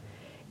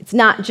 It's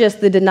not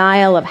just the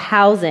denial of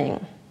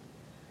housing,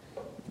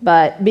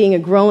 but being a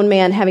grown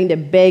man having to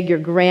beg your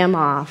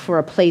grandma for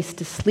a place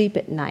to sleep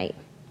at night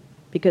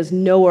because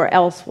nowhere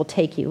else will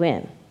take you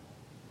in.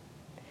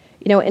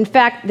 In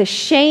fact, the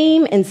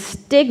shame and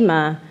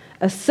stigma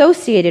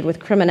associated with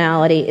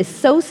criminality is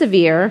so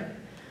severe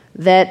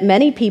that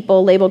many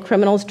people labeled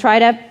criminals try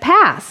to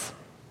pass,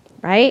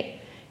 right?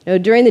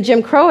 During the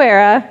Jim Crow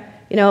era,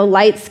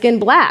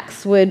 light-skinned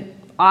blacks would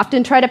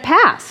often try to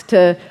pass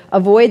to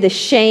avoid the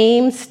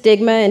shame,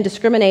 stigma, and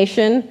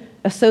discrimination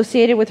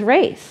associated with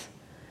race.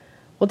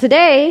 Well,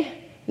 today,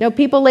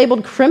 people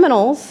labeled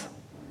criminals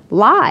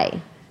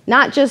lie,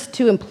 not just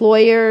to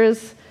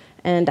employers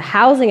and to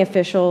housing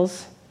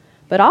officials,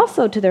 but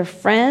also to their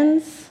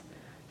friends,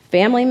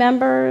 family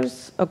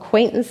members,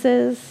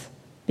 acquaintances,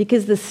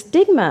 because the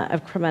stigma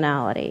of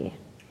criminality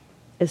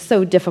is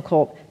so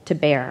difficult to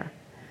bear.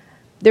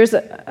 There's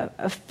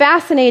a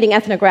fascinating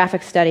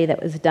ethnographic study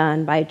that was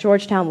done by a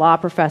Georgetown law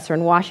professor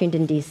in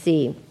Washington,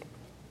 D.C.,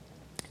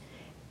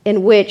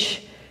 in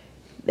which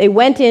they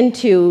went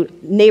into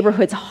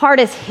neighborhoods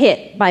hardest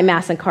hit by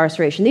mass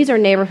incarceration. These are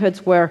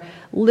neighborhoods where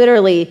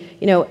literally,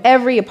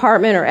 every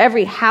apartment or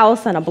every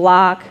house on a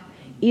block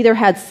either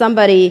had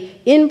somebody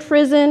in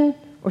prison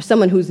or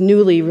someone who's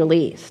newly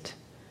released.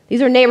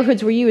 These are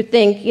neighborhoods where you would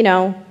think,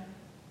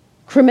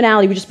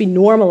 criminality would just be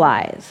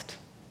normalized,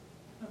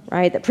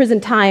 right? That prison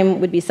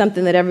time would be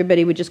something that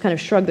everybody would just kind of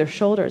shrug their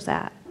shoulders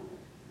at.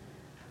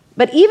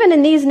 But even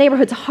in these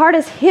neighborhoods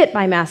hardest hit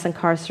by mass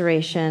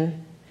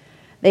incarceration,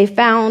 they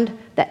found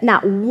that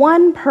not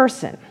one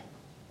person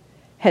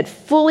had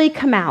fully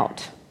come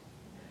out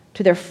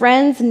to their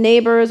friends,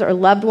 neighbors, or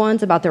loved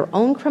ones about their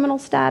own criminal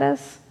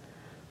status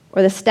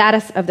or the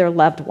status of their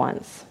loved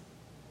ones.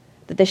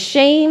 That the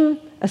shame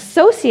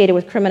associated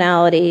with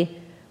criminality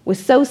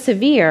was so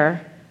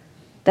severe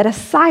that a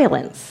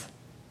silence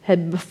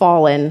had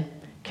befallen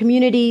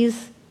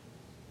communities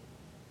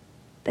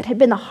that had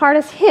been the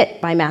hardest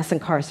hit by mass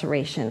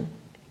incarceration.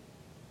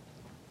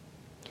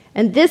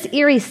 And this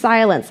eerie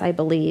silence, I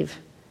believe,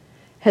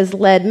 has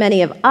led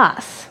many of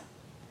us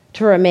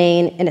to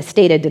remain in a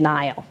state of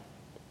denial.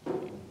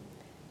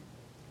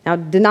 Now,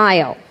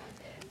 denial.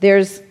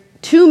 There's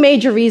two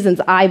major reasons,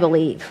 I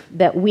believe,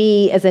 that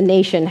we as a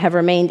nation have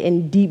remained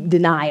in deep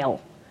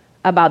denial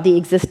about the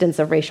existence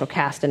of racial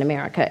caste in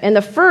America. And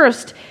the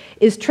first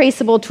is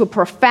traceable to a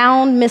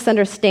profound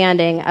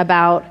misunderstanding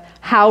about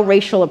how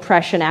racial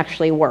oppression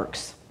actually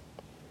works.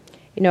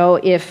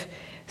 If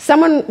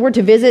someone were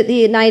to visit the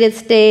United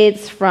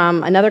States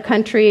from another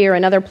country or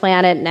another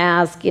planet and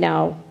ask,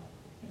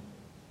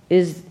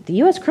 is the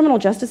U.S. criminal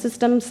justice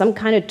system some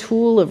kind of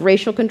tool of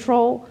racial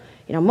control?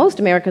 Most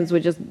Americans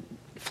would just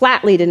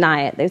flatly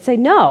deny it. They'd say,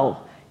 no,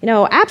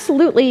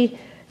 absolutely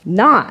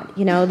not.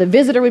 The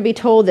visitor would be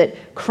told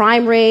that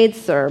crime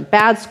rates or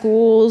bad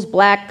schools,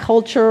 black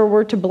culture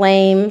were to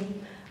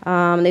blame.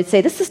 They'd say,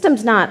 this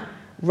system's not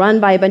run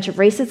by a bunch of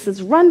racists, it's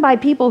run by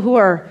people who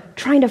are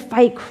trying to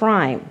fight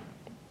crime,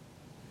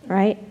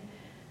 right?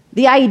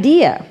 The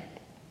idea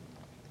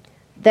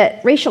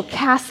that racial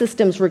caste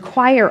systems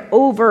require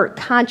overt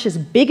conscious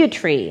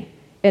bigotry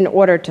in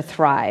order to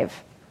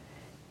thrive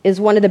is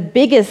one of the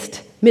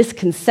biggest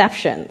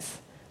misconceptions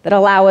that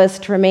allow us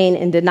to remain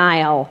in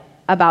denial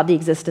about the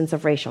existence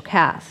of racial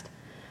caste.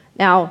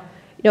 Now,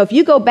 if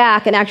you go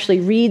back and actually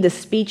read the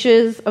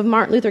speeches of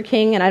Martin Luther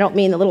King, and I don't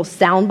mean the little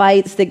sound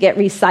bites that get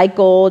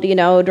recycled,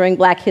 during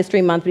Black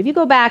History Month, but if you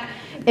go back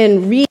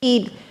and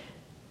read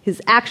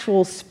his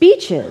actual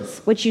speeches,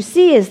 what you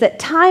see is that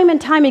time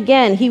and time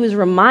again, he was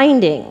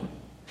reminding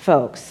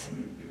folks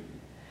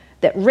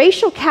that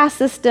racial caste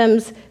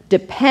systems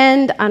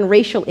depend on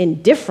racial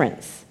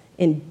indifference,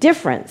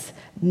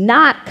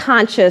 not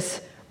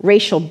conscious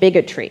racial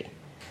bigotry,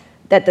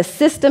 that the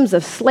systems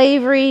of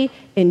slavery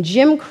and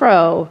Jim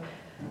Crow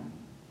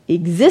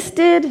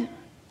existed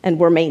and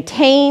were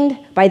maintained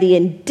by the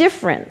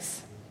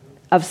indifference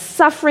of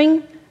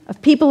suffering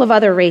of people of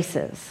other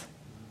races,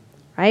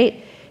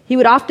 right? He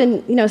would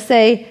often,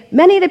 say,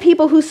 many of the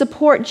people who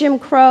support Jim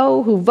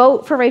Crow, who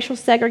vote for racial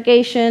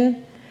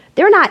segregation,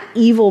 they're not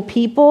evil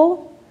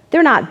people.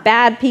 They're not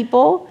bad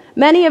people.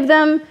 Many of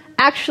them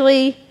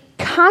actually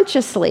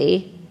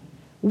consciously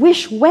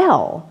wish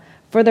well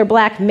for their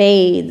Black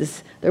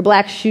maids, their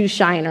Black shoe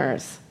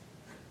shiners.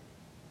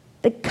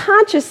 They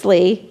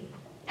consciously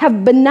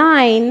have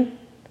benign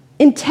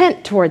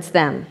intent towards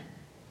them,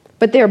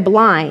 but they're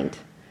blind.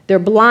 They're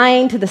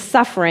blind to the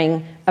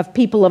suffering of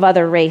people of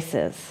other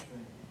races.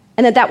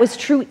 And that was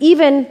true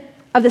even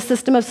of the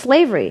system of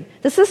slavery.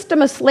 The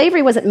system of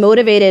slavery wasn't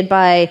motivated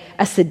by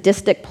a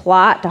sadistic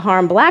plot to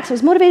harm Blacks. It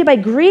was motivated by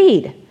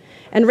greed.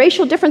 And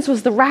racial difference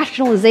was the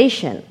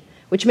rationalization,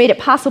 which made it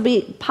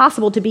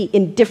possible to be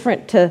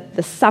indifferent to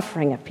the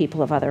suffering of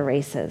people of other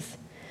races.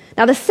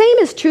 Now, the same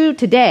is true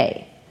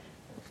today,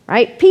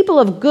 right? People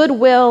of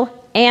goodwill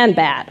and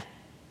bad,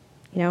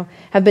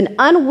 have been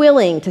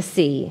unwilling to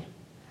see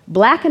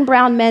Black and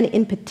brown men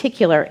in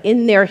particular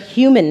in their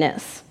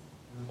humanness,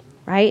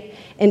 right?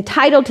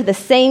 Entitled to the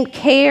same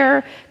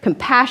care,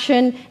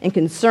 compassion, and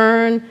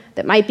concern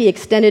that might be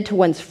extended to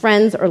one's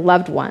friends or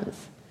loved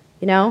ones,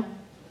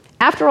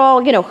 After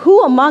all,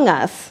 who among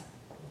us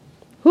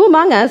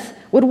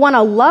would want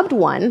a loved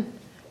one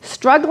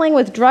struggling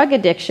with drug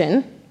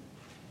addiction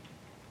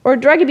or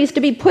drug abuse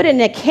to be put in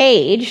a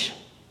cage,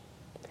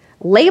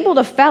 labeled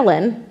a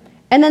felon,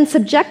 and then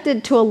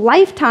subjected to a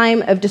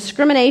lifetime of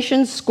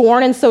discrimination,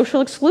 scorn, and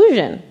social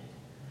exclusion?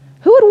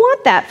 Who would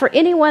want that for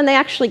anyone they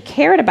actually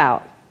cared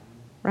about,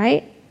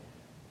 right?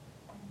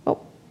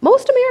 Well,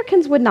 most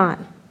Americans would not.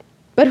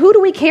 But who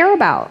do we care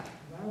about?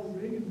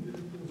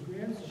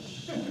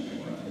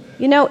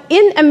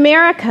 In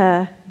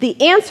America,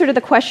 the answer to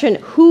the question,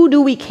 who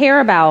do we care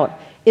about,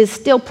 is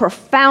still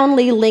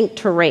profoundly linked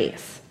to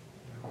race.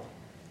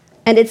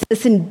 And it's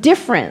this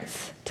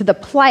indifference to the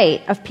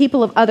plight of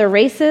people of other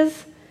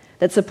races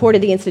that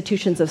supported the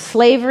institutions of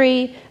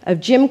slavery, of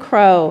Jim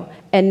Crow,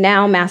 and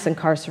now mass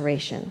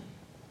incarceration.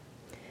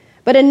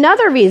 But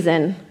another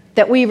reason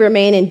that we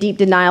remain in deep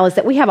denial is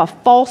that we have a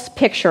false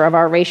picture of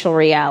our racial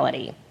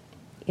reality.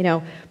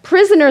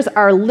 Prisoners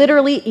are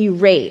literally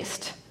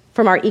erased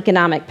from our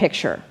economic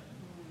picture.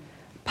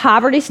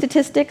 Poverty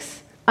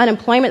statistics,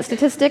 unemployment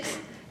statistics,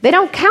 they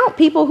don't count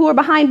people who are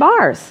behind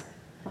bars.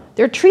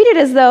 They're treated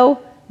as though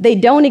they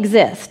don't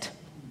exist.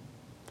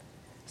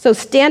 So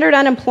standard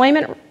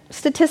unemployment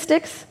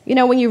statistics,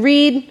 when you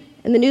read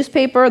in the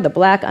newspaper, the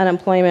Black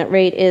unemployment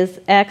rate is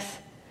X,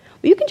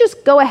 well, you can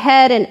just go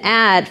ahead and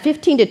add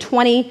 15 to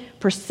 20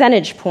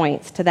 percentage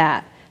points to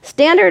that.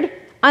 Standard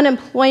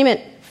unemployment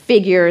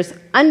figures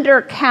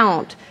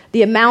undercount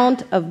the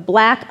amount of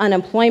Black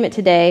unemployment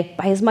today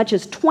by as much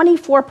as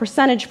 24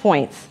 percentage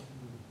points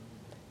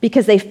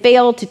because they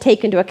failed to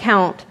take into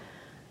account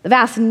the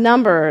vast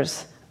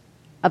numbers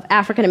of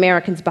African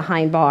Americans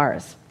behind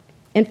bars.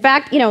 In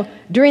fact,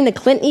 during the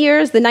Clinton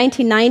years, the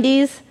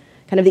 1990s,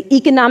 kind of the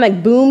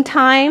economic boom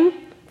time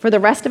for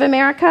the rest of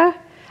America,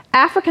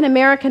 African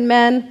American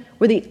men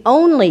were the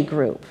only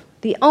group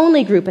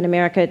in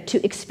America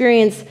to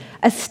experience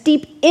a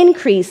steep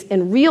increase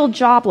in real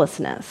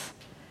joblessness.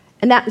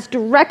 And that is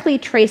directly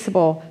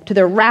traceable to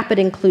their rapid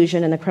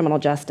inclusion in the criminal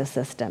justice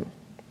system.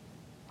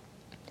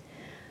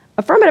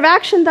 Affirmative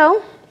action,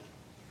 though,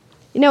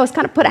 has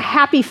kind of put a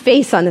happy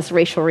face on this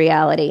racial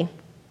reality,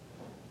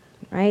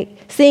 right?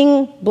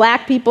 Seeing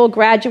Black people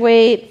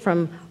graduate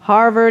from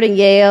Harvard and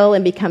Yale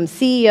and become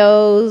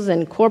CEOs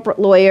and corporate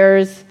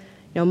lawyers,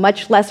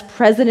 much less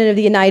President of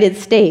the United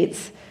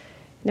States,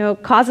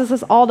 causes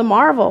us all to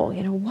marvel,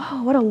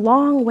 whoa, what a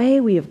long way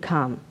we have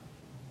come.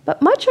 But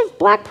much of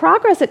Black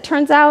progress, it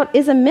turns out,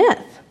 is a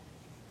myth.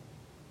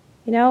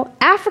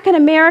 African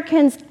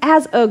Americans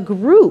as a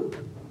group,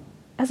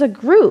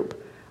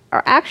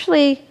 are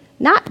actually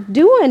not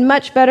doing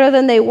much better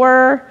than they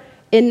were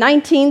in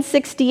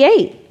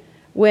 1968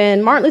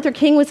 when Martin Luther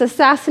King was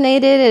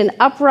assassinated and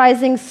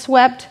uprising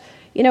swept,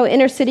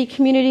 inner city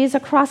communities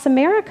across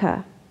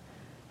America.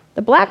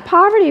 The Black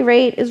poverty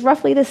rate is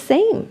roughly the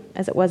same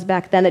as it was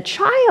back then. The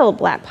child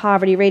Black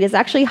poverty rate is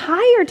actually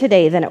higher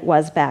today than it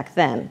was back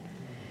then.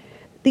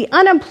 The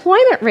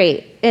unemployment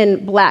rate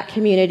in Black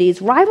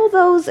communities rival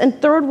those in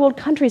third world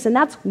countries, and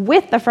that's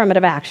with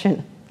affirmative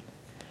action.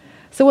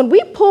 So when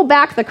we pull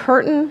back the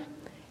curtain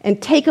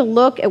and take a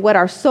look at what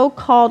our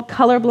so-called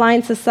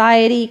colorblind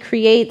society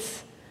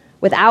creates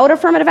without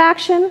affirmative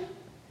action,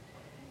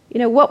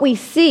 What we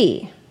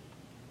see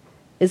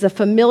is a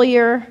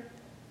familiar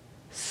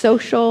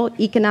social,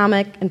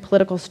 economic, and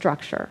political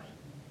structure,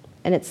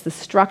 and it's the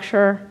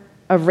structure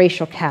of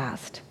racial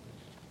caste.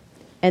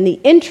 And the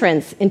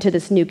entrance into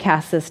this new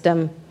caste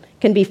system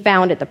can be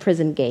found at the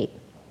prison gate.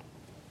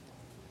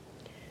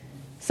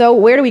 So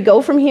where do we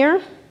go from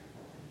here?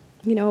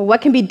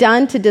 What can be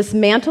done to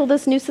dismantle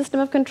this new system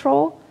of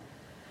control?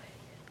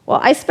 Well,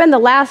 I spend the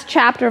last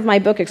chapter of my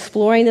book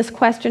exploring this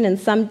question in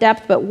some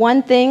depth, but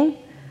one thing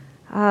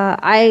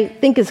I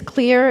think is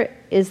clear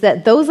is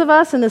that those of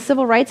us in the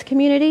civil rights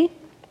community,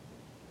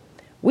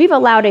 we've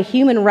allowed a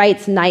human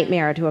rights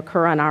nightmare to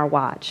occur on our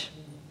watch.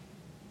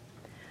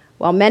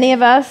 While many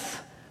of us,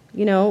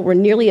 were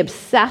nearly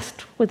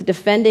obsessed with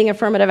defending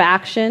affirmative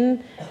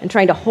action and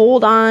trying to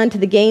hold on to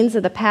the gains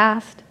of the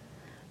past,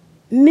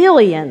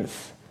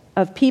 millions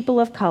of people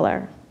of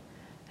color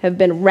have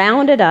been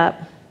rounded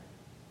up,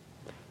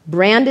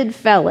 branded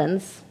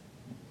felons,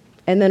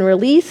 and then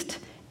released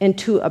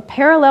into a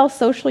parallel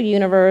social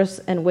universe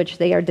in which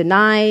they are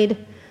denied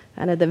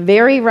the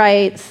very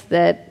rights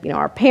that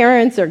our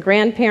parents or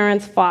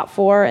grandparents fought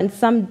for and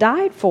some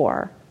died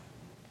for.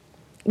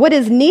 What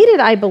is needed,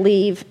 I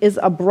believe, is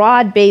a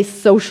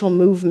broad-based social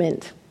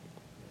movement.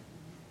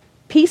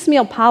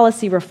 Piecemeal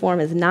policy reform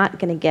is not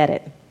going to get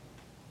it.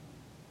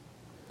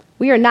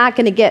 We are not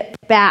going to get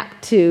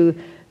back to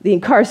the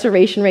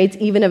incarceration rates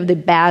even of the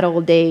bad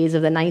old days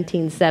of the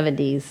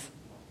 1970s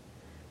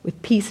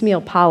with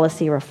piecemeal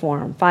policy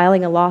reform,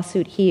 filing a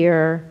lawsuit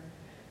here,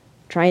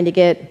 trying to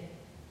get,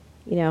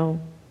 a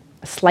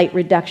slight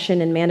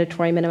reduction in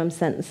mandatory minimum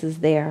sentences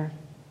there.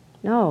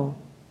 No.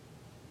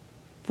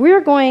 If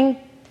we're going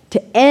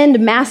to end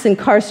mass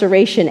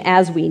incarceration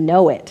as we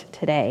know it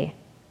today,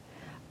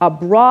 a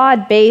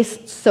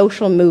broad-based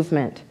social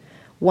movement,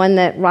 one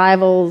that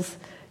rivals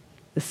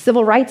the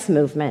civil rights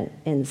movement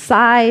in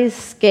size,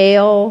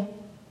 scale,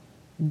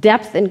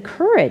 depth, and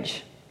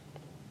courage,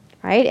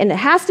 right? And it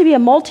has to be a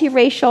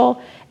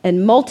multiracial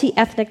and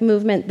multi-ethnic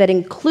movement that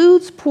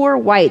includes poor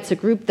whites, a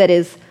group that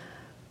is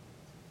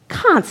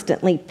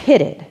constantly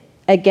pitted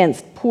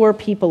against poor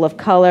people of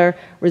color,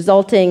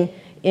 resulting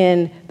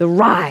in the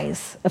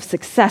rise of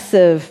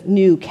successive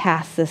new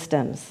caste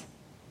systems.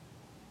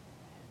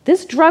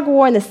 This drug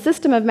war and the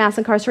system of mass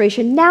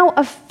incarceration now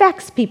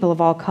affects people of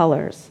all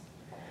colors.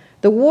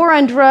 The war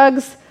on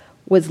drugs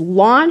was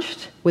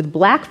launched with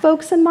black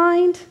folks in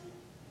mind,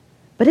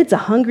 but it's a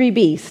hungry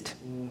beast.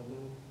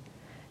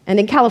 And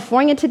in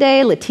California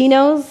today,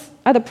 Latinos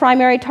are the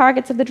primary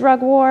targets of the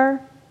drug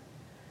war.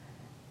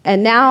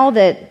 And now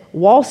that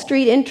Wall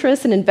Street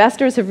interests and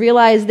investors have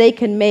realized they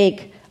can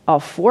make a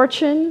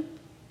fortune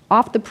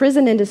off the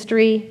prison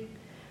industry,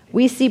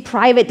 we see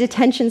private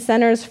detention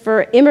centers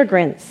for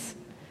immigrants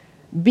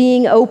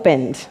being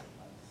opened,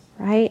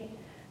 right,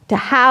 to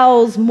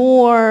house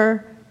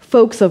more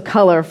folks of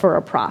color for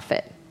a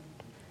profit.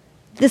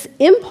 This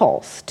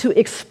impulse to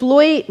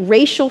exploit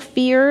racial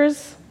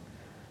fears,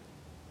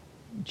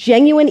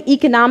 genuine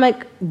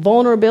economic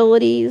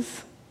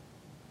vulnerabilities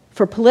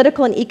for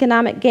political and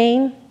economic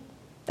gain,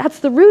 that's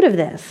the root of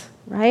this,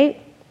 right?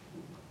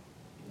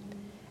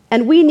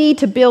 And we need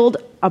to build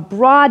a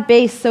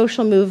broad-based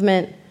social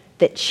movement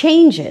that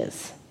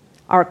changes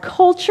our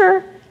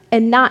culture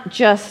and not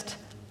just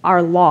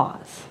our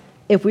laws,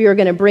 if we are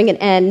going to bring an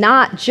end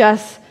not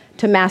just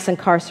to mass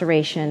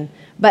incarceration,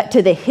 but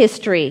to the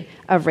history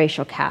of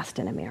racial caste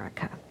in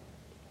America.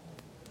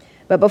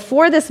 But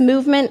before this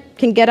movement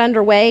can get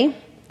underway,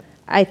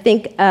 I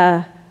think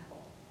a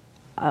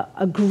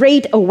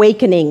great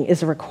awakening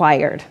is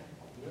required,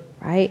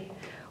 right?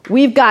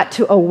 We've got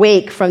to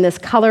awake from this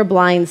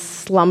colorblind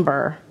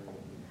slumber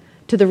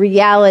to the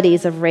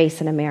realities of race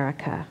in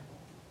America.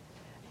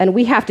 And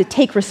we have to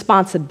take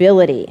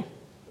responsibility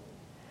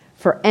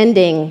for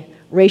ending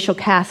racial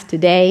caste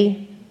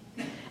today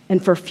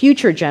and for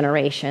future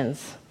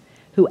generations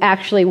who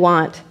actually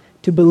want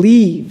to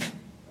believe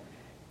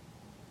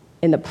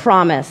in the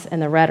promise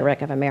and the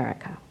rhetoric of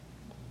America.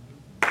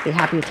 I'd be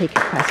happy to take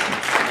your questions.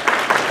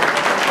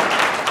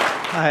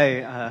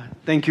 Hi,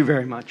 thank you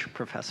very much,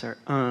 Professor.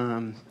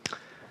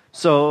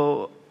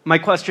 So my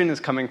question is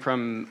coming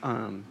from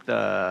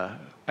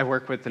I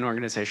work with an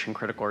organization,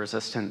 Critical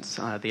Resistance,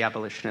 the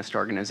abolitionist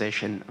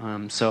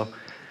organization. So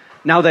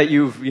now that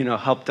you've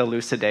helped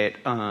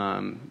elucidate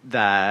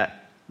that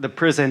the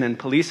prison and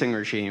policing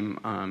regime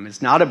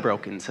is not a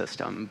broken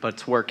system, but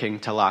it's working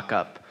to lock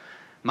up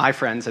my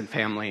friends and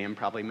family, and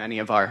probably many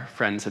of our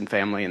friends and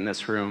family in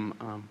this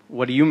room,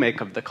 what do you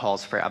make of the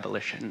calls for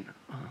abolition?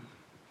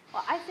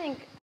 Well, I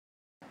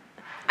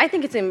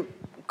think it's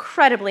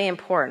incredibly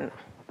important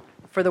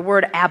for the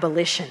word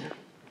abolition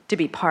to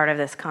be part of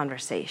this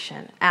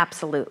conversation.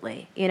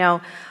 Absolutely.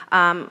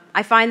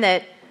 I find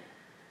that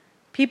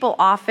people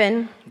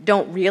often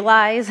don't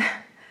realize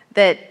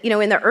that,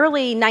 in the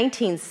early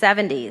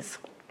 1970s,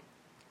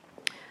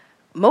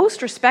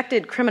 most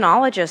respected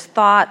criminologists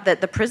thought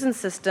that the prison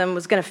system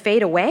was going to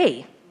fade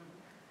away.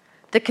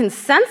 The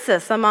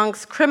consensus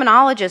amongst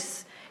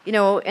criminologists, in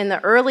the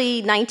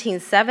early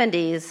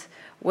 1970s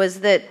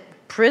was that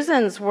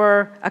prisons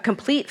were a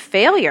complete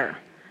failure.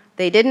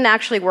 They didn't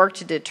actually work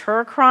to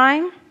deter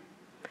crime,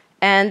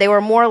 and they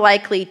were more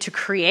likely to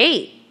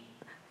create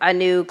a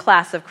new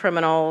class of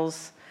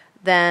criminals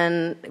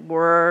than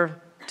were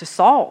to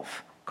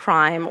solve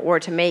crime or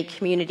to make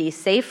communities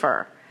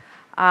safer.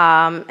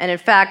 And in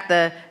fact,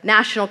 the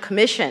National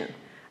Commission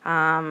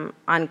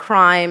on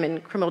Crime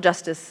and Criminal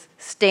Justice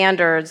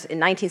Standards in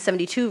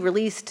 1972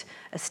 released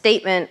a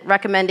statement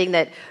recommending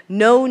that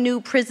no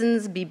new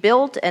prisons be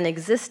built and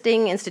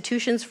existing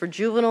institutions for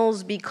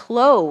juveniles be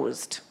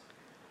closed.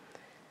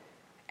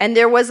 And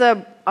there was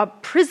a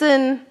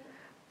prison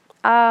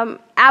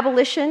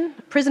abolition,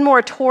 prison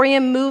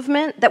moratorium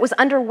movement that was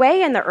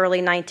underway in the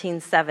early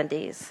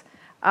 1970s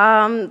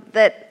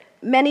that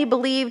many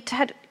believed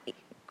had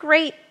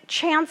great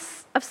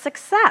chance of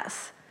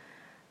success.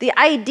 The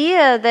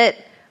idea that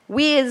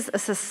we as a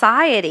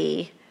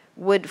society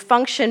would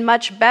function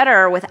much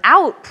better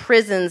without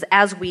prisons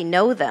as we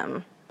know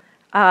them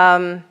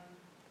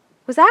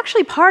was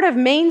actually part of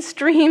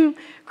mainstream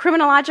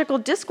criminological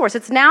discourse.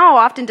 It's now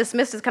often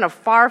dismissed as kind of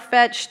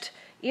far-fetched,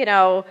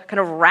 kind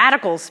of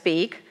radical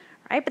speak,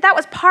 right? But that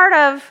was part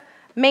of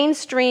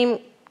mainstream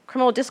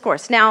criminal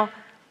discourse. Now,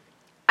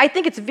 I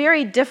think it's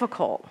very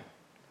difficult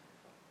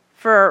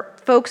for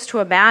folks to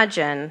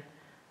imagine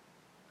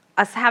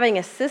us having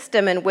a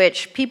system in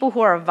which people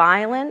who are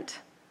violent,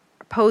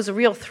 pose a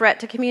real threat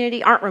to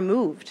community, aren't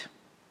removed,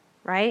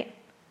 right?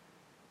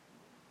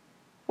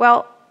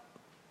 Well,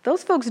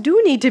 those folks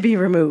do need to be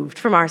removed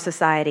from our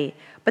society,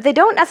 but they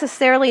don't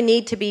necessarily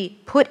need to be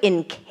put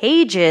in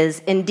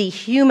cages and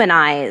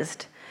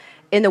dehumanized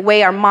in the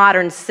way our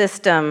modern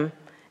system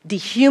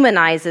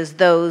dehumanizes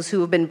those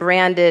who have been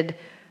branded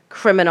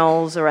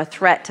criminals or a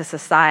threat to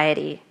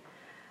society.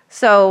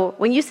 So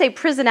when you say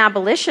prison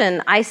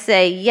abolition, I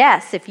say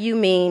yes if you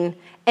mean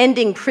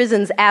ending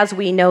prisons as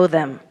we know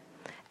them,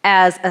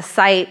 as a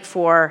site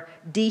for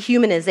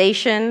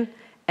dehumanization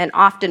and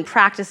often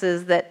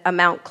practices that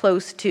amount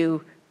close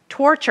to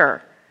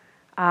torture.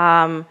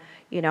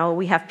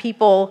 We have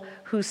people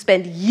who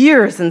spend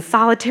years in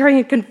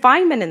solitary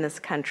confinement in this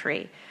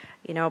country,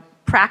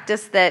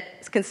 practice that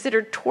is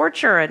considered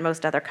torture in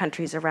most other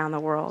countries around the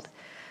world.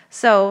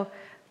 So,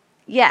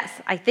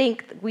 yes, I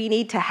think we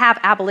need to have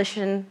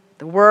abolition,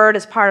 the word,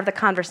 as part of the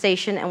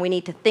conversation, and we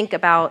need to think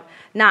about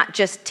not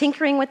just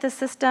tinkering with the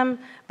system,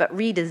 but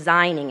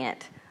redesigning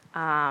it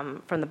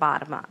from the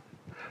bottom up.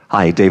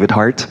 Hi, David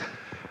Hart.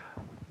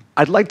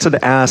 I'd like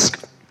to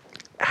ask,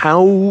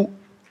 how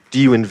do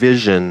you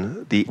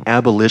envision the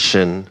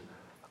abolition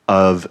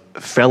of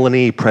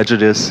felony,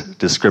 prejudice,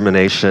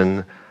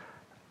 discrimination,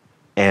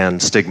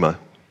 and stigma?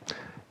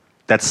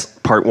 That's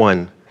part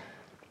one.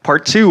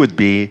 Part two would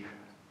be,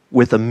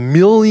 with 1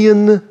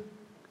 million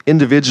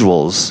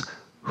individuals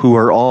who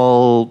are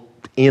all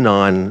in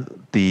on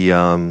the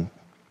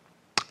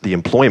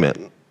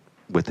employment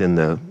within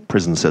the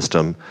prison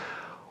system,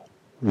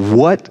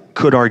 what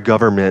could our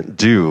government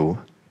do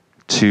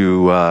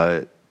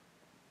to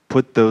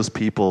put those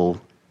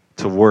people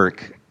to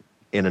work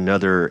in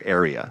another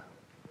area?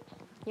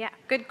 Yeah,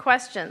 good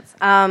questions.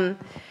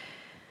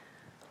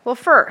 Well,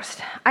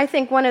 first, I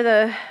think one of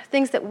the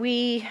things that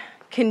we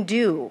can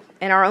do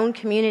in our own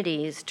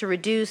communities to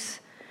reduce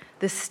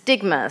the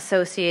stigma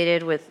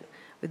associated with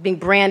being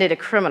branded a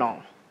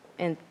criminal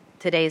in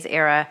today's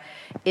era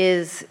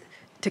is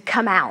to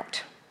come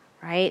out,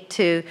 right?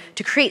 To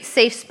create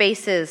safe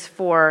spaces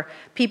for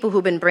people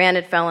who've been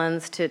branded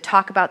felons to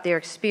talk about their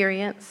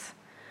experience,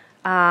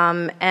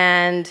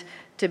 and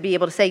to be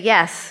able to say,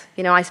 yes,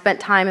 I spent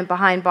time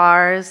behind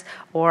bars,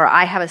 or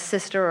I have a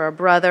sister or a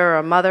brother or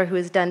a mother who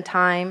has done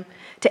time,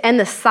 to end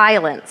the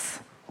silence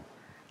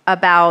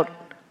about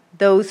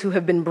those who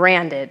have been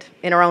branded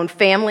in our own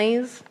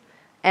families,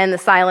 and the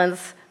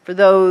silence for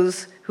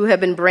those who have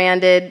been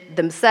branded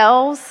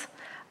themselves,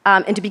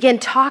 and to begin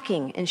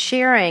talking and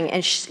sharing and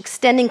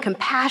extending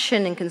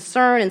compassion and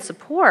concern and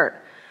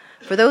support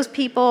for those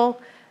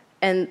people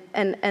and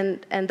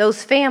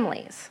those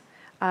families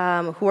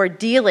who are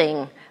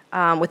dealing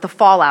with the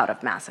fallout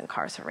of mass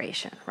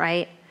incarceration,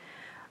 right?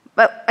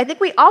 But I think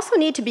we also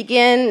need to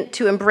begin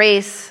to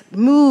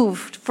move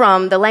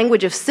from the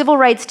language of civil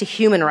rights to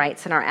human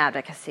rights in our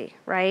advocacy,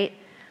 right?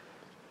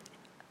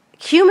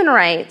 Human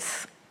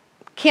rights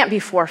can't be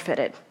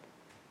forfeited,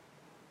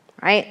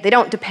 right? They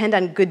don't depend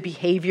on good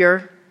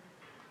behavior,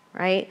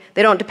 right?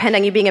 They don't depend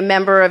on you being a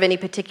member of any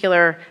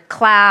particular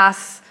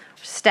class,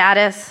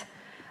 status.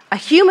 A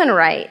human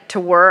right to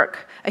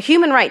work, a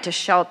human right to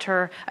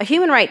shelter, a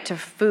human right to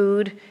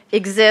food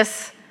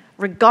exists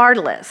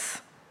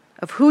regardless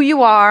of who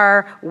you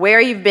are,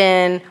 where you've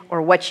been,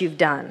 or what you've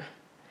done.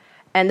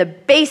 And the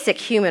basic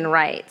human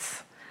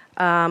rights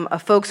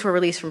of folks who are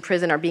released from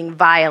prison are being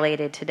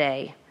violated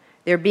today.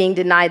 They're being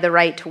denied the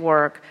right to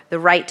work, the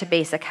right to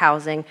basic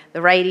housing,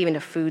 the right even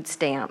to food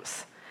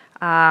stamps.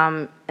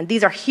 And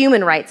these are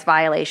human rights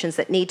violations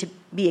that need to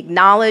be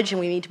acknowledged,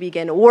 and we need to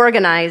begin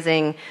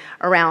organizing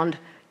around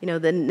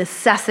the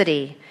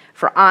necessity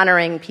for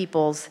honoring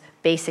people's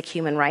basic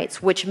human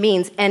rights, which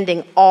means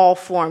ending all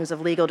forms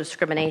of legal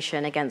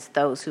discrimination against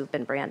those who've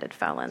been branded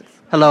felons.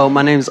 Hello,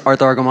 my name is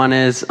Arthur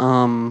Argomanes.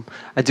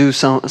 I do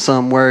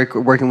some work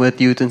working with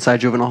youth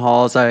inside juvenile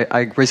halls.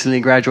 I recently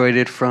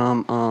graduated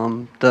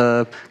from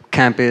the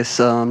campus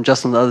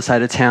just on the other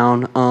side of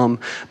town.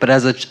 But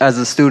as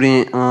a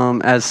student,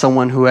 as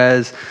someone who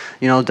has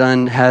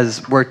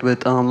has worked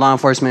with law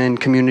enforcement and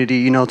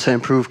community, to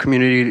improve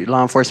community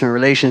law enforcement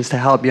relations, to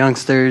help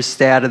youngsters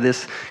stay out of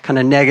this kind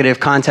of negative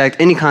contact.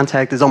 Any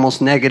contact is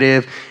almost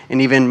negative,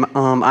 and even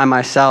I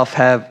myself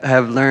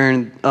have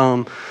learned.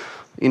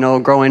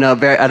 Growing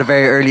up at a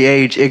very early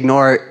age,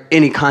 ignore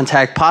any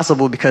contact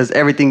possible, because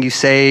everything you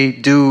say,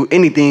 do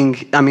anything,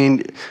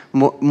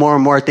 more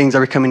and more things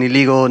are becoming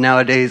illegal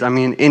nowadays.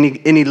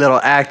 Any little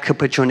act could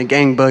put you in a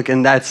gang book,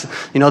 and that's,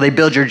 they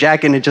build your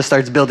jacket and it just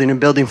starts building and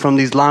building from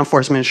these law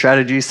enforcement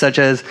strategies, such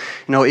as,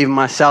 even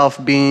myself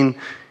being,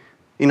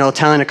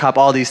 telling a cop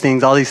all these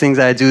things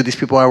that I do, these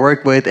people I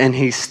work with, and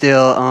he's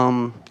still,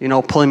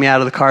 pulling me out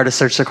of the car to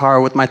search the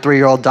car with my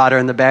 3-year-old daughter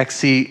in the back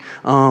seat.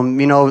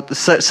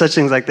 Such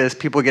things like this,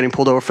 people getting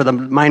pulled over for the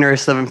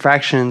minorest of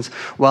infractions,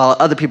 while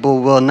other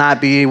people will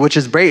not be, which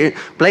is blatant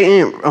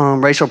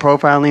racial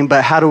profiling.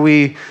 But how do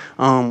we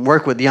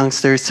work with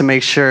youngsters to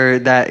make sure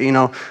that,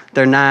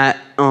 they're not,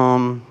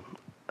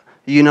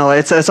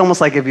 it's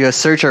almost like if you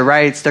assert your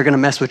rights, they're going to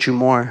mess with you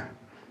more.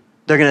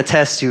 They're going to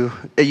test you.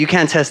 You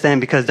can't test them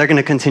because they're going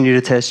to continue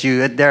to test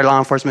you. They're law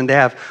enforcement. They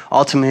have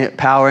ultimate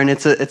power, and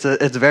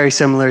it's very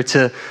similar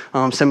to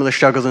similar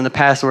struggles in the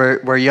past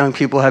where young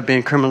people have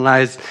been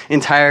criminalized,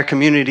 entire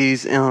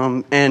communities.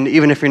 And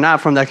even if you're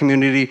not from that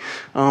community,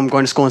 going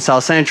to school in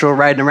South Central,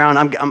 riding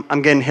around,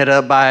 I'm getting hit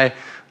up by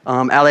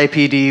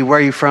LAPD. Where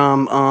are you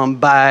from?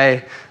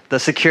 By the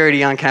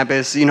security on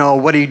campus,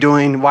 what are you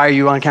doing? Why are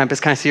you on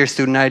campus? Can I see your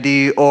student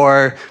ID?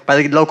 Or by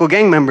the local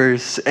gang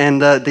members and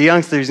the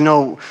youngsters,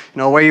 where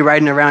are you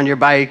riding around your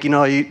bike?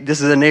 This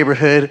is a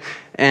neighborhood.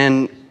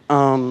 And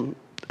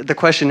the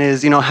question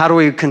is, how do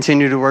we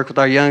continue to work with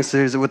our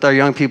youngsters, with our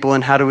young people,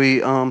 and how do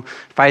we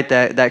fight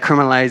that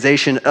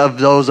criminalization of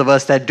those of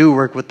us that do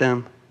work with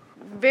them?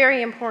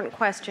 Very important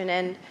question.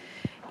 And,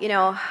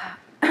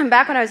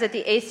 back when I was at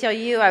the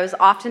ACLU, I was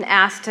often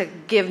asked to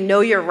give Know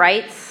Your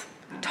Rights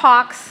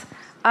talks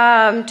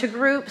to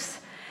groups,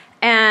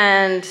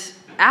 and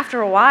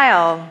after a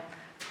while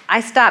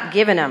I stopped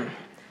giving them,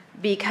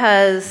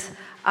 because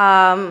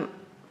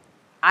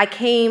I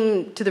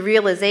came to the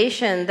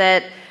realization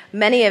that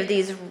many of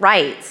these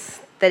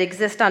rights that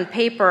exist on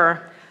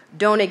paper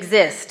don't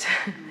exist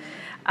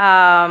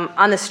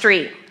on the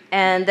street,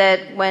 and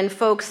that when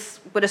folks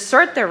would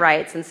assert their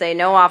rights and say,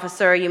 "No,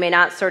 officer, you may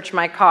not search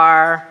my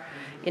car,"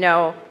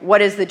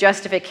 what is the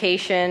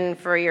justification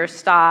for your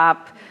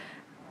stop?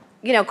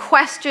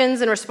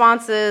 Questions and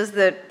responses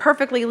that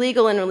perfectly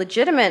legal and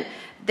legitimate,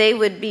 they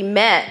would be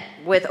met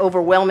with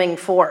overwhelming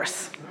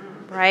force,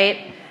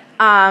 right?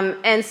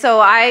 And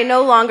so I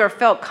no longer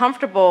felt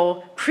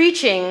comfortable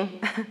preaching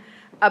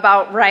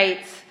about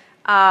rights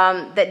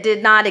that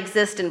did not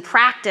exist in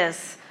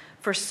practice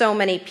for so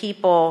many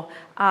people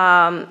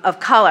of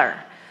color.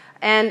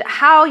 And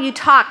how you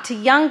talk to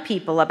young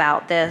people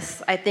about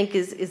this, I think,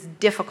 is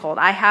difficult.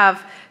 I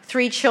have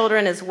 3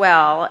 children as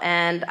well,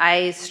 and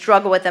I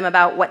struggle with them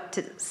about what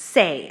to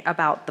say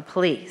about the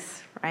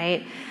police,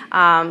 right?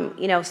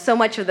 So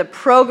much of the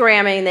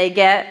programming they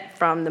get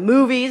from the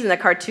movies and the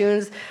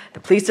cartoons, the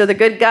police are the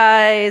good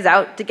guys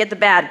out to get the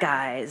bad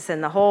guys,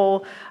 and the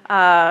whole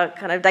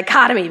kind of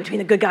dichotomy between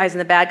the good guys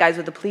and the bad guys,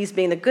 with the police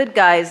being the good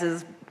guys,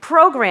 is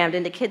programmed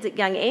into kids at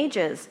young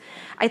ages.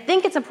 I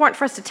think it's important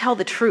for us to tell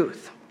the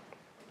truth.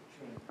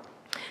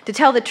 To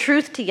tell the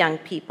truth to young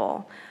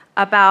people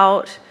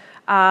about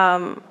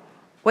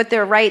what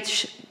their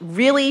rights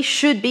really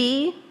should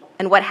be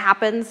and what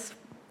happens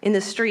in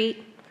the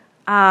street.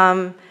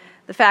 The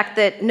fact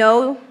that,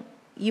 no,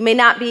 you may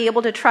not be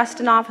able to trust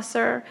an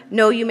officer.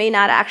 No, you may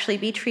not actually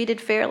be treated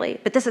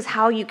fairly, but this is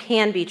how you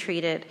can be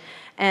treated.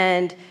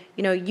 And,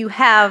 you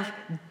have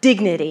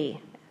dignity,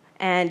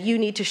 and you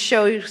need to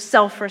show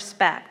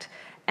self-respect.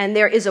 And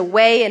there is a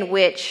way in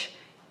which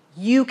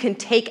you can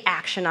take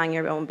action on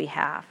your own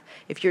behalf.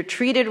 If you're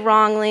treated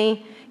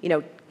wrongly,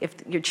 if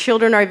your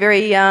children are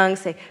very young,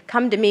 say,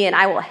 "Come to me and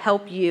I will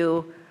help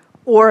you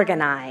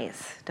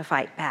organize to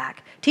fight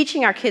back."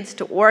 Teaching our kids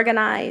to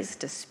organize,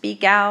 to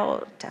speak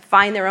out, to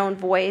find their own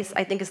voice,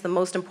 I think is the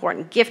most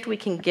important gift we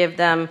can give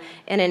them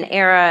in an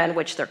era in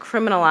which they're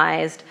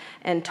criminalized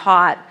and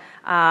taught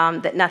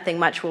that nothing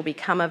much will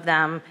become of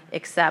them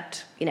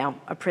except,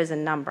 a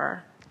prison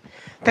number.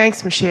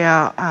 Thanks,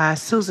 Michelle.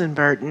 Susan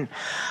Burton,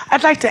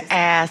 I'd like to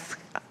ask,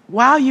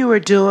 while you were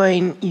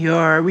doing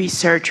your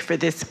research for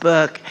this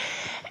book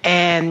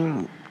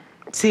and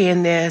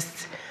seeing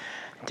this,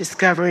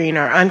 discovering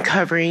or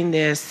uncovering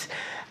this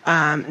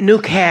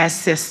new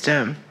caste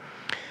system,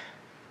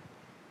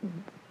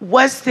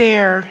 what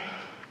were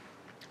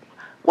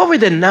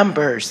the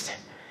numbers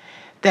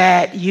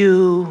that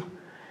you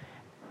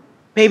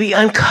maybe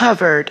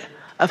uncovered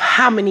of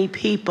how many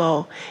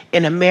people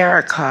in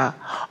America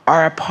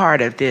are a part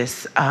of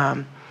this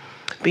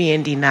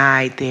being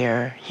denied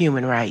their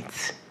human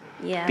rights,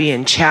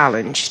 being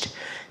challenged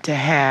to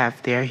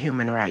have their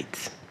human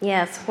rights.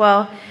 Yes,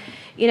 well,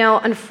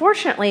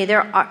 unfortunately,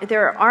 there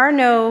are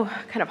no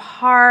kind of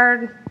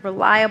hard,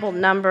 reliable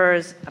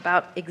numbers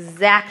about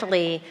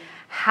exactly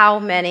how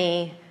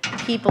many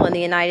people in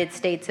the United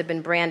States have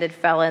been branded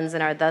felons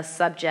and are thus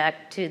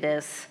subject to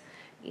this,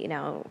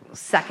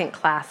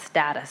 second-class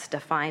status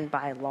defined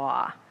by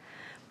law.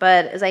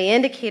 But as I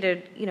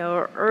indicated,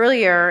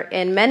 earlier,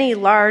 in many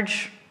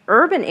large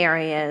urban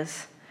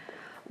areas,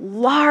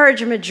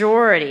 large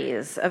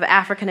majorities of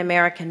African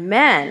American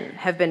men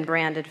have been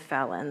branded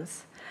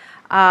felons,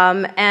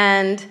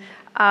 and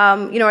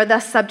are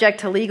thus subject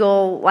to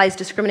legalized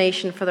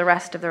discrimination for the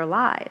rest of their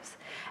lives.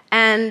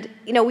 And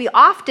we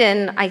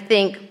often, I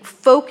think,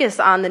 focus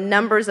on the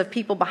numbers of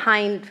people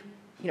behind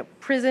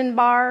prison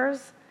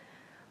bars,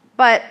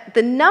 but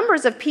the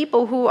numbers of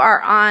people who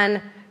are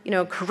on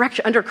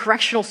under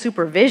correctional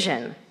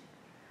supervision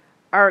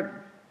are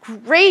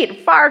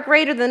far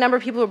greater than the number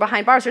of people who are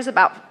behind bars. There's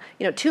about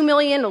 2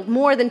 million,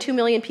 more than 2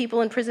 million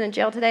people in prison and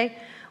jail today.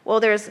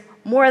 Well, there's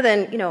more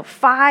than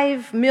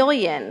 5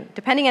 million,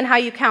 depending on how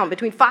you count,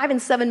 between 5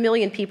 and 7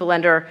 million people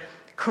under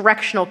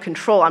correctional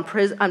control on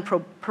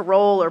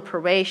parole or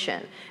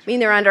probation. I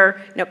mean, they're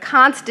under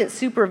constant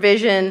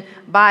supervision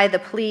by the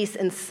police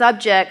and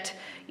subject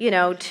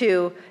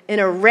to an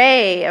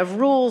array of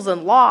rules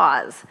and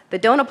laws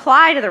that don't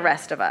apply to the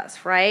rest of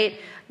us, right?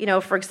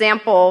 For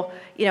example,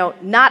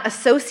 not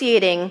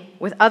associating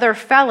with other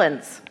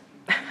felons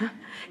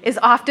is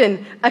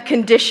often a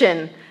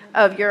condition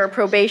of your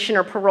probation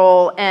or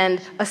parole, and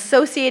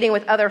associating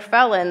with other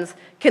felons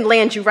can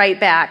land you right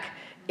back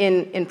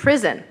in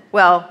prison.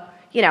 Well,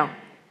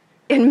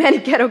 in many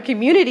ghetto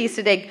communities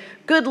today,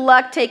 good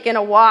luck taking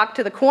a walk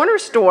to the corner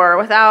store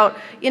without,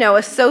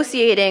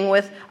 associating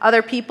with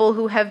other people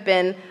who have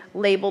been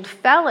labeled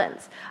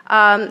felons.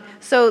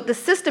 So the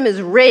system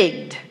is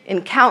rigged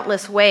in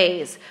countless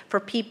ways for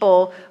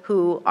people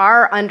who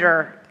are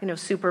under,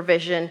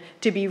 supervision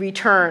to be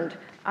returned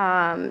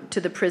to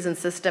the prison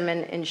system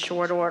in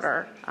short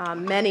order.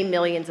 Many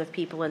millions of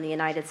people in the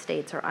United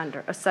States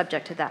are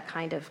subject to that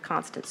kind of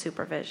constant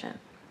supervision.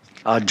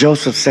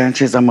 Joseph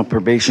Sanchez, I'm a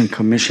probation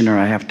commissioner.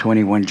 I have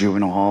 21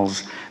 juvenile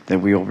halls that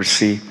we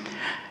oversee.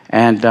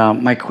 And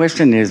my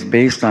question is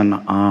based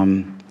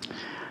on,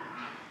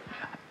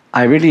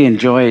 I really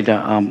enjoyed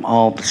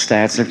all the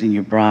stats, everything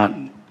you brought,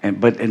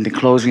 but in the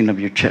closing of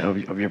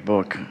your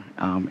book,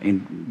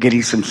 in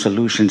getting some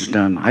solutions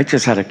done. I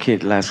just had a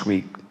kid last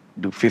week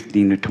do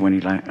 15 to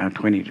 20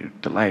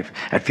 to life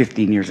at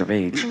 15 years of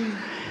age.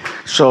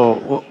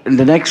 So in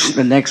the next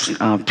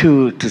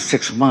 2 to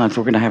 6 months,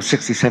 we're going to have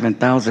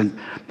 67,000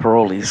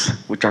 parolees,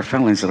 which are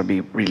felons, that'll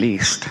be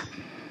released.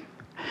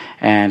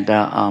 And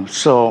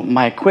so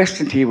my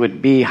question to you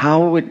would be,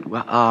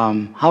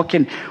 how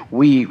can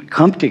we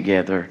come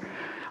together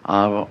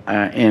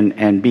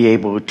and be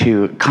able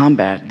to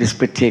combat this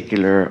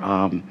particular?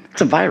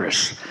 It's a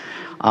virus.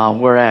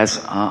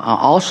 Whereas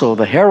also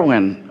the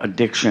heroin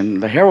addiction,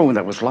 the heroin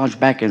that was launched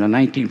back in the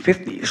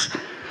 1950s.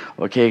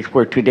 Okay,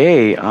 where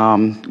today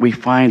we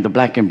find the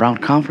black and brown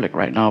conflict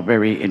right now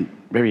very,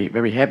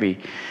 very heavy.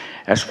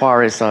 As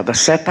far as the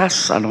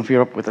Zetas, I don't know if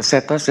you're up with the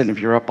Zetas, and if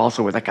you're up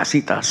also with the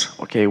Casitas,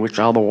 okay, which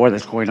all the war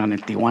that's going on in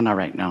Tijuana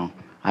right now.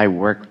 I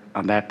work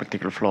on that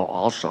particular flow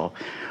also.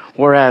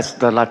 Whereas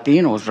the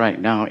Latinos right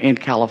now in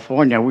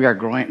California, we are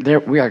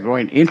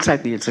growing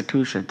inside the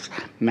institutions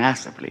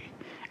massively,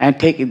 and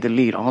taking the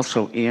lead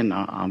also in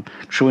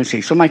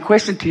truancy. So my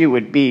question to you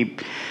would be,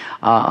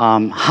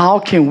 how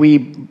can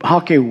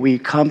we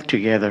come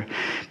together?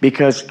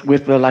 Because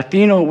with the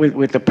Latino,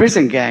 with the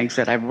prison gangs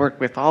that I've worked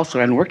with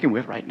also and working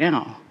with right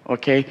now,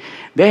 okay,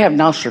 they have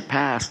now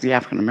surpassed the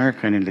African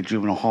American in the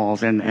juvenile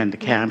halls and the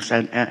camps,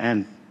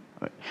 and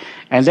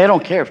they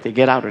don't care if they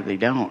get out or they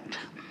don't.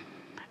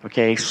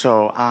 Okay,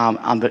 so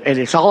and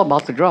it's all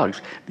about the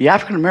drugs. The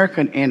African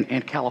American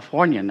in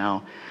California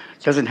now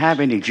doesn't have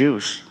any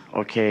juice,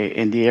 okay,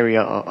 in the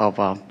area of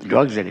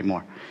drugs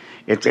anymore.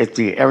 It's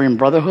the Aryan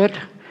Brotherhood.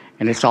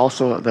 And it's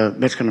also the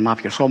Mexican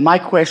Mafia. So my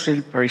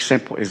question, very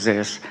simple, is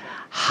this.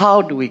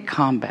 How do we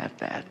combat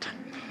that?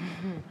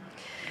 Mm-hmm.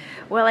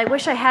 Well, I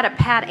wish I had a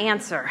pat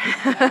answer,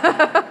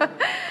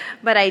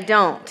 but I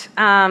don't.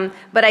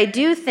 But I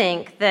do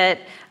think that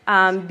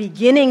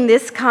beginning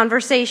this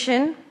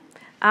conversation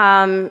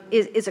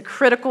is a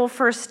critical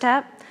first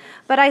step.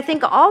 But I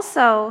think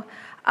also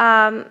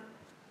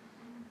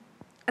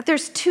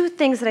there's two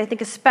things that I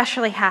think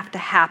especially have to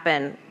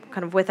happen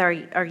kind of with our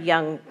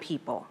young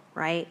people,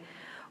 right?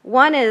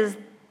 One is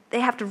they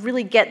have to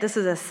really get this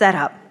as a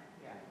setup,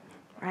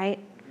 right?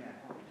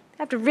 They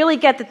have to really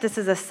get that this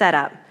is a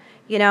setup,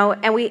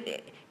 and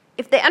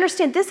if they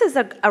understand this is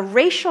a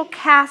racial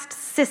caste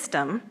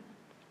system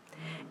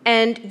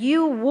and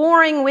you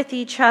warring with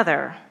each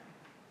other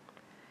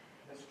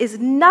is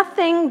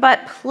nothing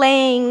but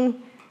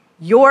playing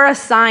your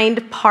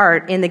assigned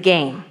part in the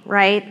game,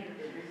 right?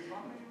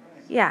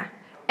 Yeah.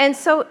 And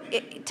so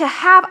to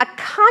have a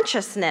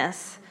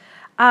consciousness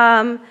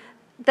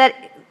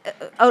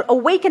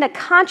awaken a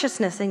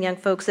consciousness in young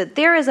folks that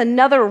there is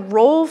another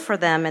role for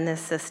them in this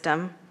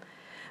system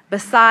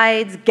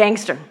besides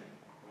gangster,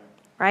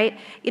 right?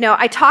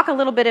 I talk a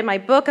little bit in my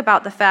book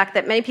about the fact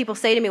that many people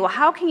say to me, well,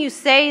 how can you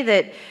say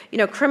that,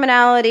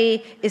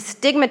 criminality is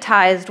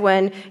stigmatized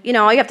when,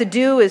 all you have to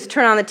do is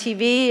turn on the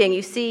TV and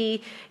you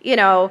see,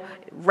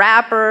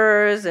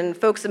 rappers and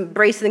folks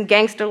embracing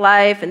gangster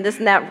life and this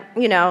and that,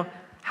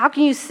 how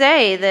can you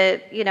say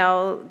that,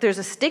 there's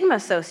a stigma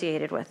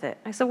associated with it?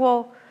 I said,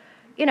 well,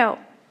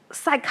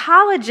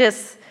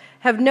 psychologists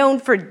have known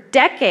for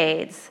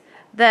decades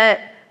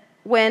that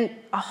when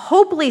a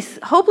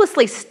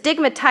hopelessly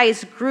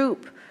stigmatized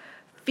group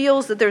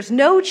feels that there's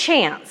no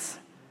chance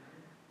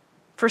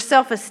for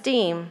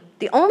self-esteem,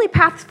 the only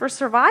path for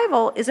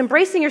survival is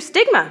embracing your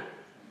stigma,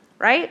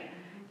 right?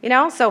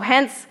 So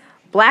hence,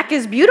 Black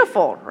is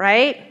beautiful,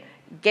 right?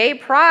 Gay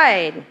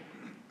pride.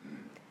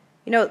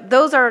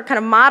 Those are kind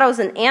of mottos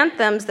and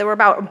anthems that were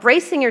about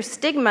embracing your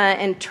stigma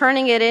and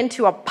turning it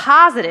into a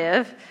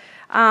positive.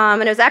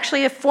 And it was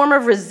actually a form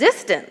of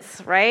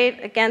resistance, right,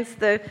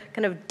 against the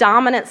kind of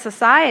dominant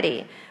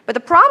society. But the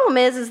problem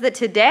is that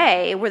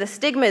today, where the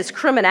stigma is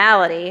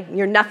criminality,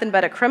 you're nothing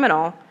but a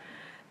criminal,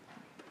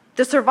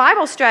 the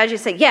survival strategy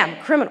is say, yeah, I'm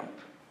a criminal.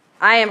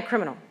 I am a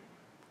criminal.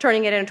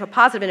 Turning it into a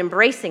positive and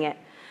embracing it.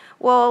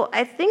 Well,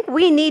 I think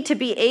we need to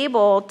be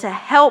able to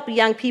help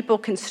young people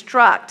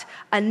construct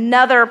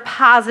another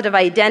positive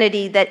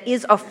identity that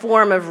is a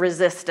form of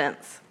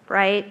resistance,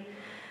 right?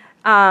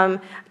 I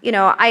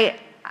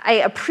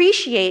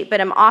appreciate, but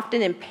I'm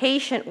often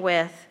impatient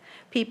with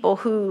people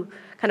who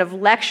kind of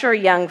lecture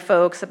young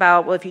folks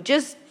about, well, if you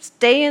just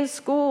stay in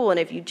school and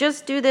if you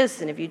just do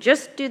this and if you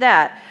just do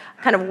that,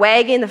 kind of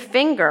wagging the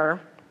finger.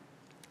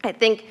 I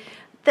think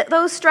that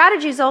those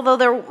strategies, although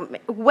they're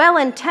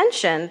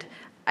well-intentioned,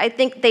 I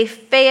think they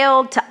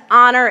failed to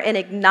honor and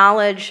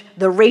acknowledge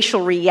the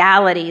racial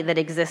reality that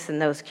exists in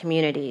those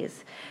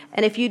communities.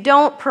 And if you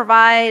don't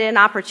provide an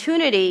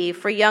opportunity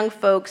for young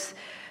folks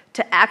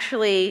to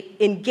actually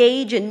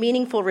engage in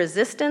meaningful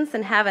resistance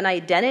and have an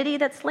identity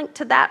that's linked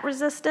to that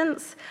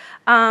resistance,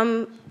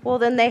 well,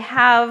 then they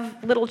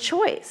have little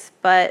choice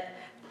but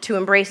to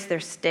embrace their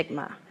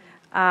stigma.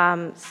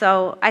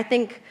 So I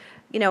think,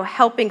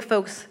 helping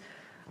folks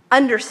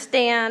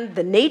understand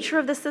the nature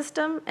of the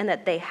system and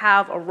that they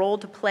have a role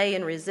to play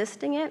in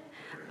resisting it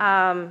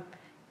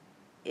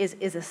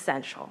is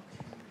essential.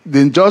 The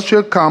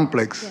industrial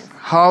complex, yes.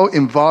 How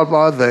involved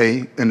are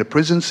they in the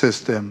prison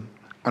system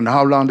and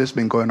how long this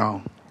been going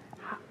on?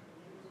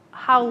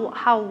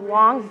 How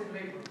long?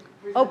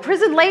 Oh,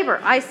 prison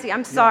labor. I see.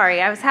 I'm sorry.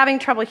 Yeah. I was having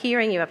trouble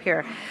hearing you up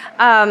here.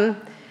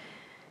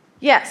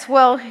 Yes,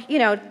 well,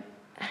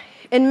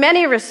 in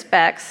many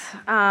respects,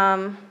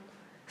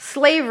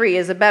 slavery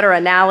is a better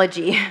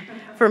analogy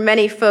for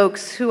many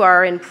folks who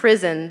are in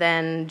prison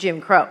than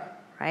Jim Crow,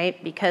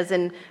 right? Because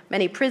in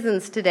many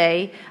prisons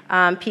today,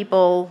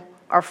 people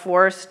are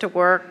forced to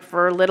work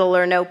for little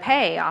or no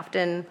pay,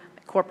 often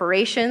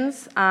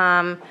corporations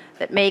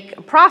that make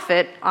a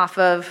profit off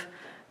of,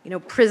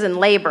 prison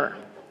labor,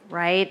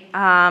 right?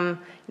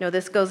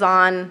 This goes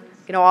on,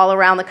 all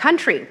around the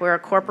country where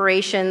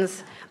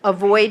corporations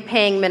avoid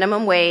paying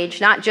minimum wage,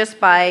 not just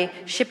by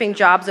shipping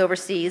jobs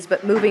overseas,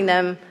 but moving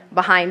them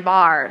behind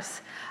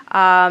bars.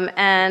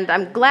 And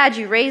I'm glad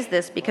you raised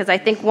this because I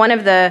think one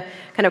of the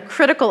kind of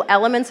critical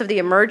elements of the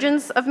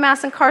emergence of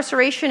mass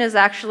incarceration is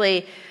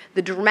actually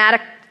the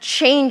dramatic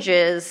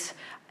changes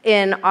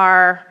in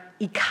our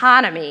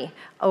economy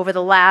over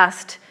the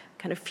last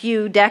kind of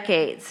few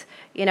decades.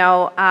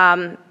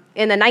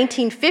 In the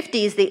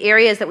 1950s, the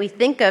areas that we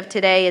think of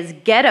today as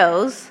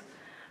ghettos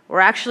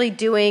were actually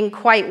doing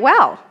quite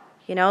well.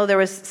 There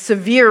was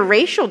severe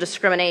racial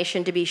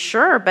discrimination, to be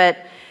sure, but,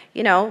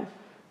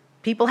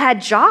 people had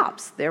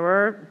jobs. There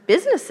were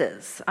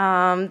businesses.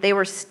 They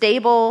were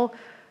stable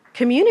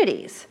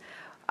communities.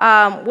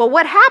 Well,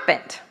 what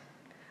happened?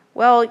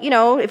 Well,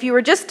 if you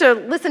were just to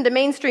listen to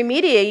mainstream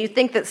media, you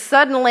think that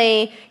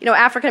suddenly,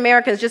 African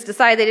Americans just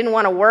decided they didn't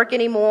want to work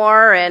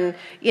anymore and,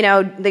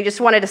 they just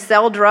wanted to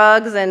sell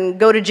drugs and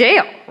go to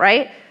jail,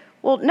 right?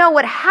 Well, no,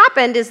 what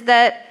happened is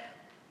that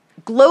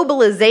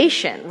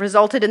globalization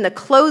resulted in the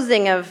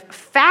closing of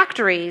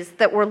factories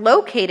that were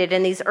located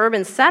in these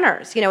urban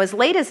centers. As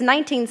late as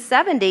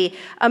 1970,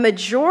 a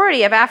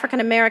majority of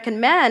African American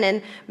men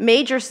in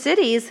major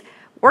cities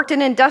worked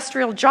in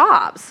industrial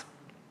jobs,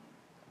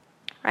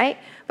 right?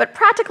 But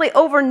practically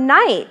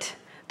overnight,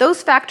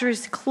 those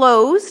factories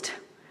closed,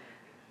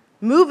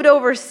 moved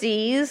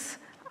overseas,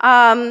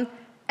 and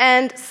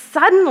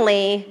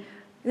suddenly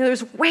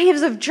there's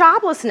waves of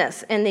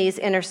joblessness in these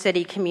inner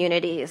city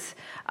communities.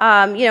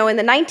 In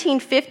the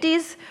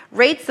 1950s,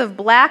 rates of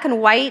black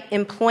and white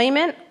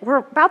employment were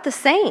about the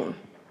same.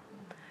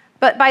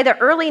 But by the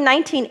early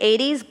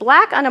 1980s,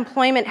 black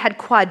unemployment had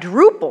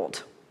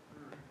quadrupled.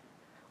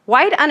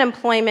 White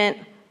unemployment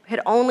had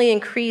only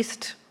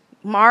increased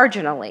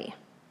marginally,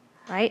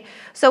 right?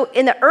 So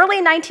in the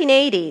early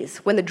 1980s,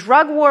 when the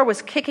drug war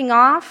was kicking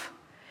off,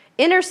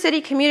 inner city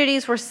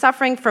communities were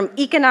suffering from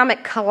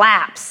economic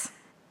collapse.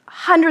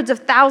 Hundreds of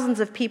thousands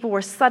of people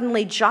were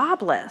suddenly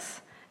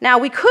jobless. Now,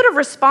 we could have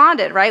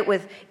responded, right,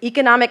 with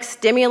economic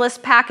stimulus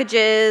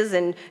packages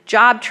and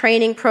job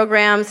training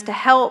programs to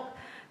help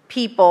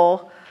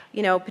people,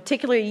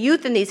 particularly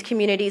youth in these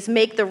communities,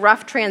 make the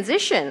rough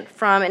transition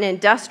from an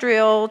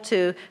industrial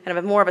to kind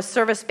of more of a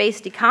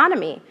service-based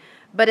economy.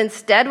 But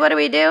instead, what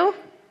do?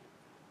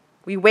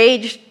 We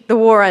waged the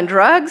war on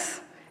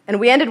drugs, and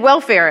we ended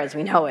welfare as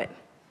we know it,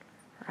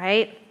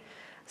 right?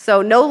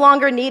 So no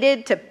longer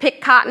needed to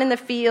pick cotton in the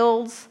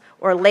fields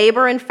or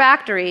labor in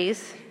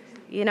factories.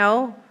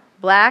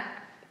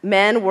 Black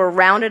men were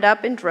rounded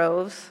up in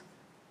droves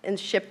and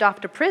shipped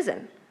off to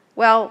prison.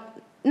 Well,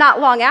 not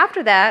long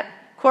after that,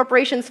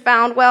 corporations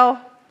found,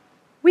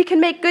 we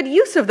can make good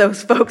use of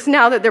those folks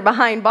now that they're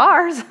behind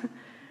bars,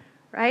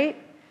 right?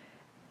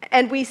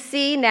 And we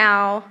see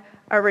now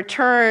a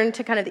return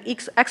to kind of the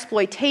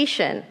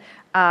exploitation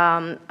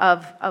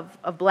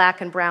of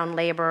black and brown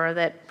labor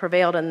that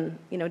prevailed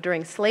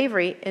during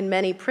slavery in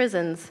many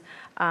prisons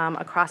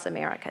across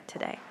America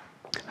today.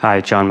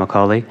 Hi, John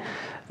McCauley.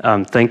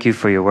 Thank you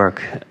for your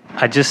work.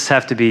 I just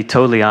have to be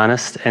totally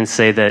honest and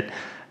say that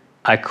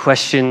I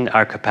question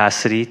our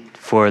capacity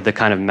for the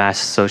kind of mass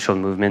social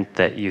movement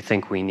that you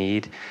think we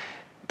need,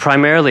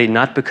 primarily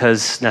not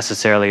because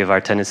necessarily of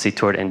our tendency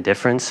toward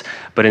indifference,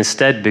 but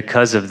instead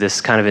because of this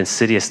kind of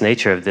insidious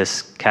nature of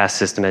this caste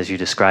system, as you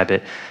describe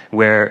it,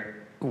 where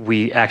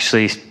we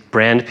actually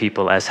brand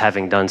people as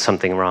having done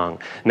something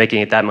wrong,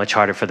 making it that much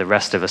harder for the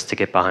rest of us to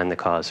get behind the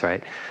cause,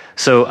 right?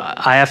 So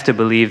I have to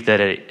believe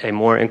that a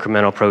more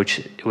incremental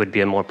approach would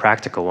be a more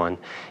practical one.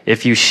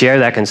 If you share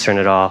that concern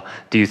at all,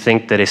 do you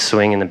think that a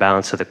swing in the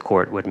balance of the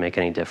court would make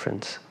any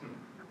difference?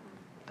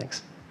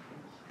 Thanks.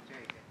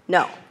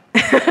 No.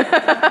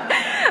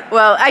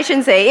 Well, I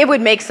shouldn't say it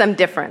would make some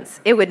difference.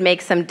 It would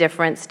make some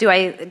difference. Do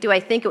I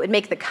think it would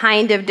make the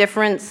kind of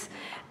difference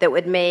that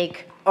would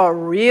make a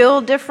real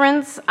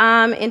difference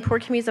in poor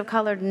communities of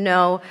color?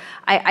 No,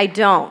 I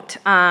don't.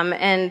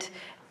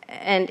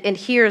 And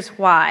here's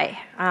why.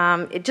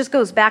 It just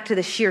goes back to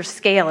the sheer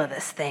scale of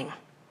this thing,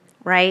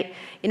 right?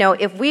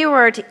 If we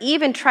were to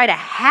even try to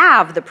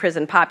halve the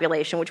prison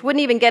population, which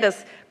wouldn't even get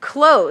us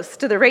close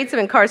to the rates of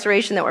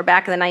incarceration that were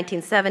back in the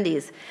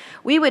 1970s,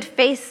 we would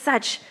face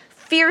such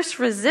fierce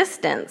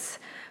resistance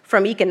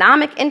from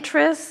economic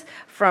interests,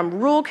 from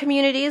rural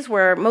communities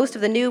where most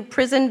of the new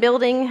prison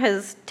building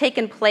has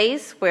taken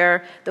place,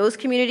 where those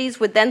communities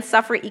would then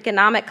suffer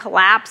economic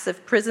collapse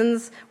if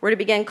prisons were to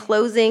begin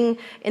closing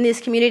in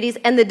these communities.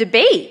 And the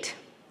debate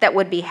that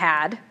would be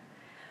had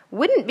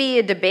wouldn't be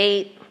a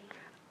debate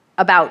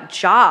about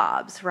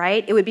jobs,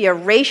 right? It would be a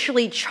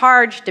racially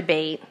charged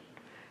debate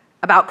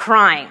about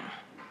crime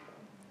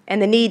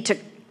and the need to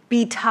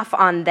be tough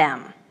on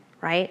them,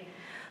 right?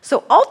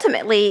 So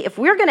ultimately, if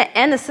we're going to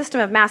end the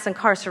system of mass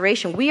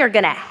incarceration, we are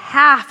going to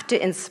have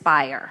to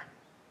inspire.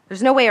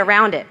 There's no way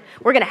around it.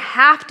 We're going to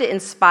have to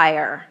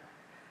inspire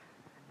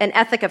an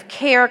ethic of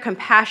care,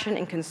 compassion,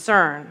 and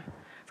concern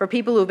for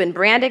people who have been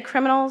branded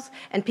criminals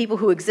and people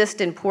who exist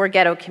in poor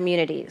ghetto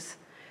communities.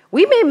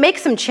 We may make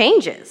some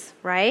changes,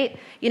 right?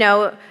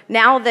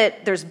 Now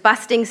that there's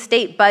busting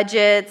state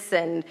budgets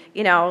and,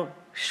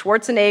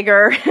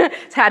 Schwarzenegger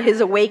has had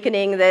his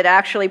awakening that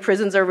actually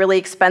prisons are really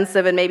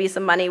expensive and maybe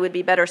some money would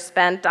be better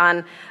spent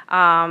on,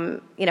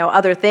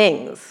 other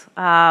things.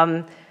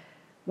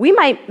 We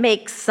might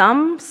make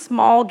some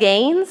small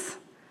gains,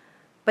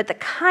 but the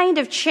kind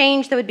of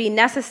change that would be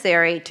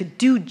necessary to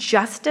do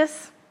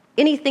justice,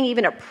 anything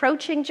even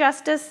approaching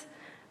justice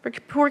for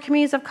poor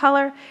communities of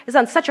color, is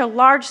on such a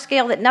large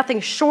scale that nothing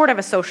short of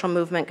a social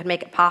movement could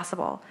make it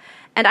possible.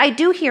 And I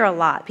do hear a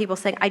lot, people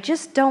saying, I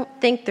just don't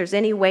think there's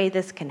any way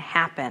this can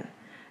happen.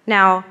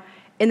 Now,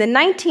 in the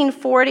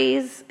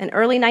 1940s and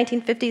early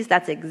 1950s,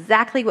 that's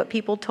exactly what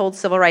people told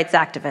civil rights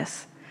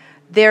activists.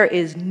 There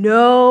is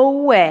no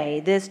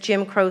way this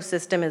Jim Crow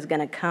system is going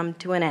to come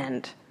to an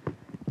end.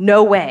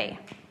 No way,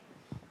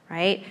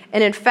 right?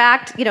 And in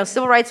fact,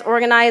 civil rights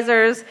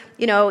organizers,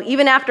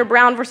 even after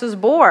Brown versus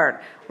Board,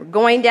 we're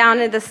going down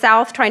into the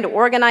South trying to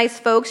organize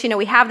folks.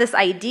 We have this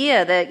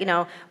idea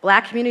that,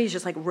 black communities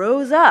just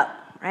rose up,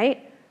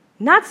 right?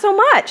 Not so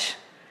much.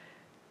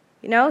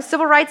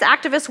 Civil rights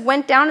activists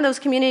went down to those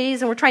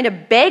communities and were trying to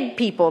beg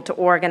people to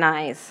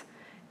organize.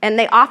 And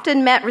they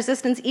often met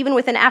resistance even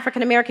within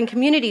African American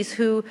communities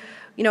who,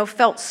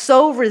 felt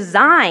so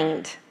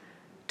resigned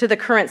to the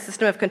current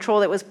system of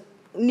control that it was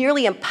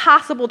nearly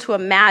impossible to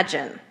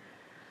imagine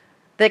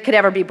that it could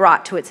ever be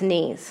brought to its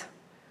knees.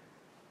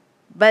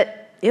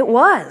 But it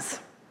was.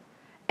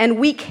 And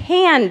we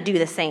can do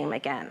the same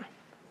again.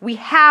 We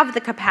have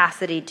the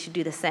capacity to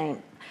do the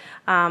same.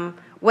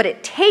 What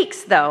it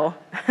takes, though,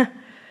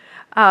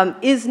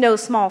 is no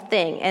small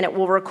thing, and it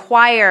will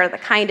require the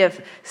kind of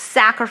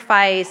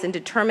sacrifice and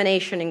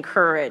determination and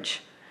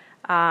courage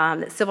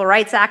that civil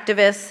rights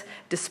activists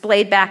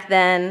displayed back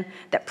then,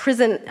 that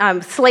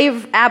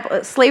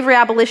slavery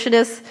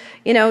abolitionists,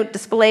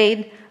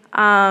 displayed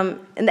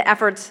in the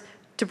efforts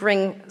to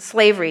bring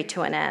slavery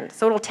to an end.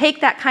 So it'll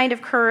take that kind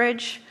of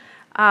courage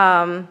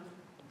and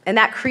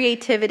that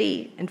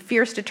creativity and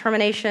fierce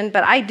determination,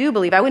 but I do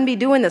believe, I wouldn't be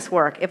doing this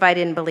work if I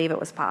didn't believe it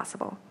was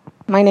possible.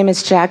 My name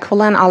is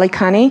Jacqueline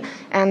Alicani,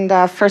 and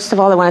first of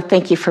all, I want to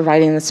thank you for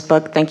writing this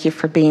book. Thank you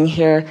for being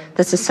here.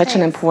 This is such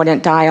an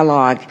important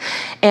dialogue.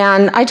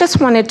 And I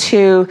just wanted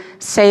to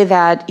say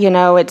that,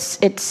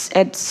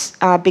 it's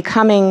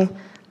becoming,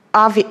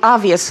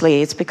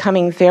 obviously, it's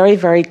becoming very,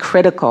 very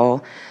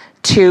critical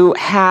to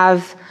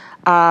have,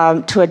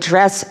 to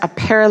address a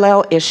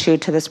parallel issue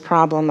to this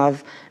problem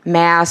of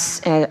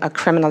mass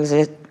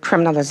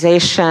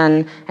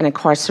criminalization and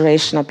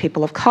incarceration of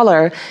people of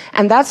color,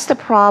 and that's the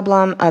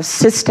problem of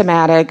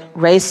systematic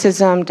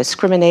racism,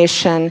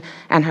 discrimination,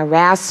 and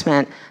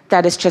harassment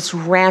that is just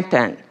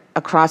rampant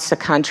across the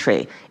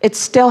country. It's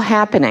still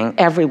happening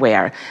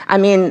everywhere. I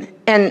mean,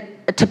 and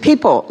to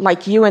people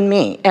like you and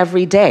me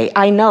every day.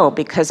 I know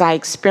because I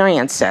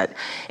experience it.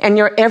 In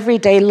your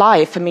everyday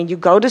life, I mean, you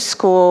go to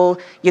school,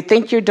 you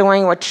think you're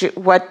doing what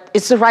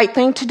is the right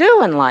thing to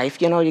do in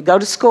life. You go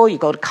to school, you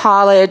go to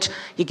college,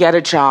 you get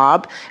a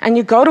job, and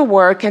you go to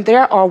work, and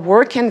there are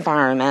work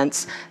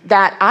environments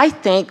that I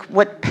think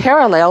would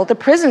parallel the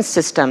prison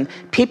system.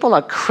 People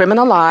are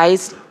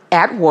criminalized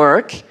at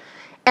work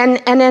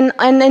and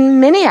in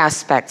many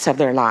aspects of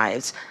their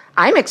lives.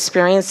 I'm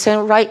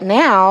experiencing right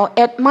now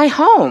at my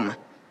home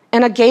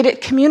in a gated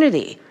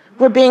community.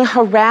 We're being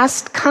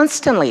harassed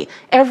constantly.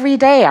 Every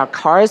day, our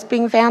car is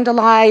being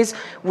vandalized.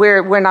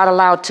 We're not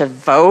allowed to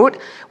vote.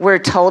 We're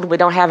told we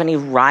don't have any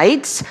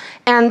rights.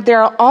 And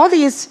there are all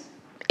these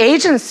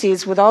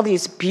agencies with all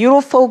these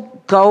beautiful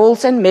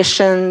goals and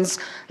missions,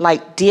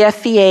 like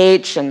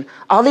DFEH and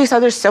all these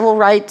other civil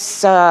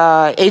rights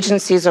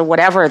agencies or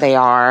whatever they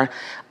are.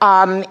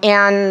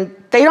 And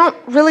they don't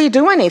really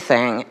do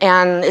anything.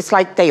 And it's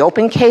like they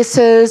open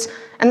cases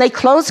and they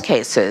close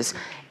cases.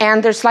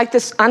 And there's like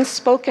this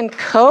unspoken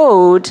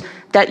code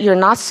that you're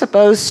not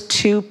supposed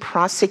to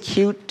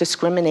prosecute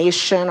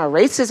discrimination or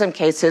racism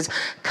cases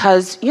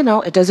because,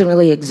 it doesn't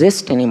really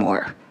exist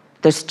anymore.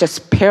 There's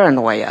just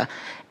paranoia.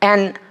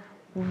 And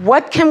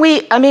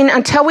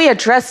until we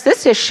address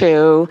this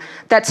issue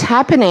that's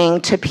happening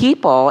to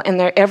people in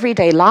their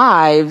everyday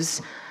lives,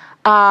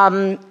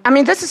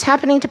 this is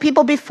happening to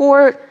people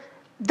before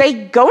they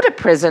go to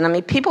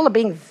prison. People are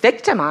being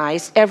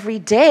victimized every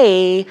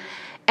day,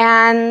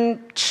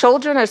 and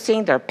children are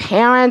seeing their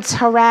parents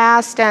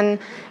harassed, and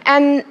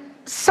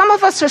some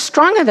of us are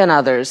stronger than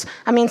others.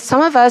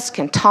 Some of us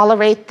can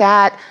tolerate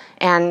that,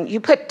 and you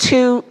put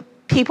two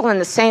people in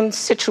the same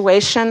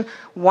situation,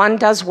 one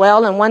does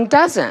well and one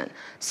doesn't.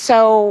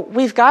 So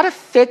we've got to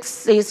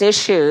fix these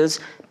issues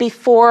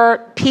before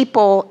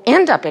people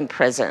end up in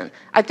prison.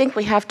 I think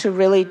we have to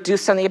really do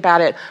something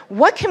about it.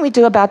 What can we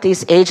do about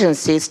these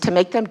agencies to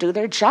make them do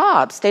their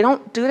jobs? They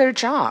don't do their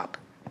job.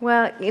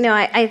 Well,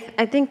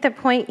 I think the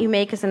point you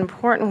make is an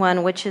important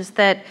one, which is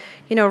that,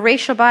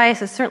 racial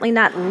bias is certainly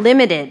not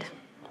limited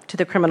to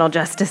the criminal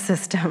justice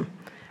system,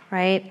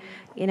 right?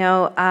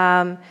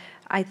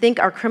 I think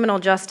our criminal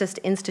justice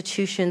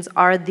institutions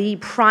are the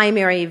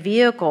primary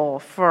vehicle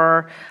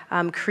for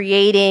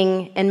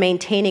creating and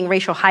maintaining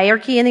racial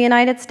hierarchy in the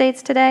United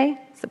States today.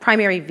 It's the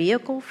primary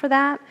vehicle for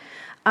that.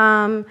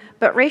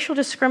 But racial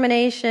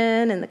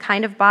discrimination and the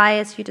kind of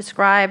bias you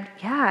described,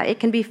 it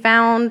can be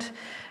found,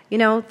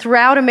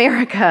 throughout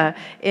America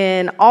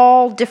in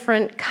all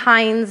different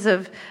kinds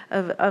of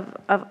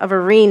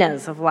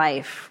arenas of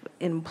life,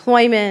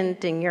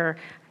 employment, in your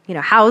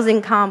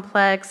housing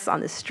complex, on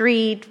the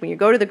street, when you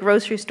go to the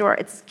grocery store.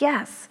 It's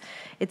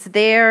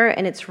there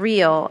and it's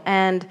real.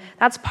 And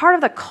that's part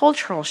of the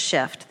cultural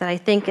shift that I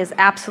think is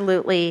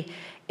absolutely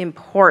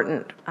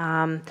important.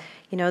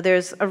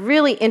 There's a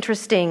really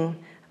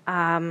interesting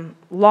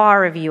law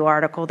review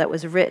article that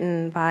was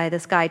written by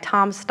this guy,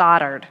 Tom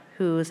Stoddard,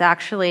 who's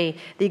actually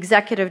the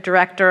executive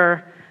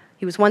director.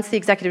 He was once the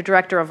executive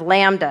director of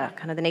Lambda,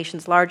 kind of the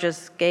nation's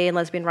largest gay and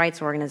lesbian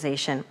rights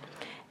organization.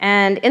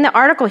 And in the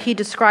article, he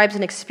describes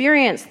an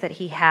experience that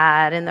he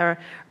had in the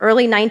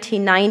early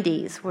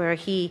 1990s where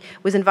he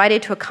was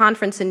invited to a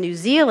conference in New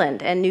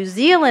Zealand. And New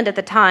Zealand at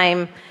the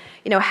time,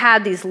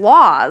 had these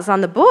laws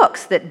on the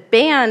books that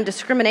banned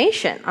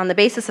discrimination on the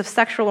basis of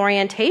sexual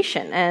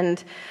orientation.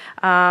 And,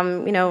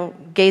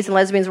 gays and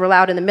lesbians were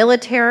allowed in the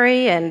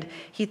military. And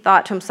he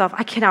thought to himself,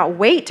 I cannot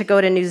wait to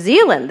go to New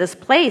Zealand, this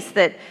place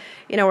that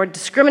where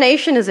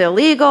discrimination is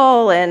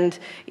illegal and,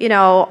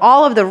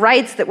 all of the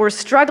rights that we're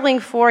struggling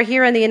for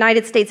here in the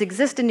United States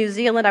exist in New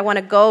Zealand. I want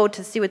to go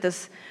to see what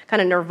this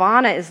kind of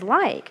nirvana is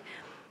like.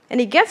 And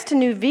he gets to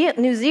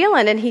New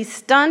Zealand and he's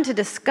stunned to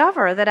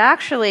discover that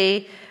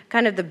actually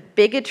kind of the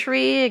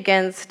bigotry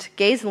against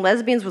gays and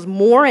lesbians was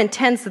more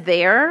intense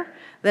there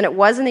than it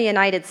was in the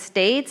United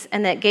States,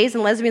 and that gays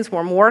and lesbians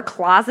were more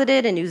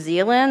closeted in New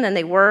Zealand than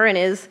they were in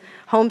his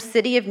home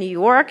city of New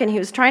York. And he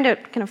was trying to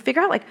kind of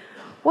figure out,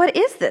 what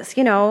is this?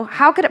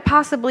 How could it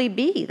possibly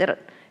be that a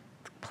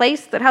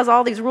place that has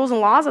all these rules and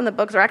laws on the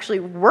books are actually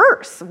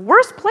worse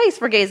place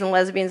for gays and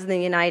lesbians in the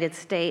United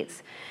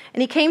States?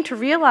 And he came to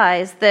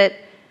realize that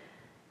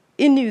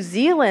in New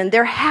Zealand,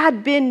 there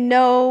had been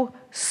no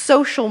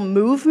social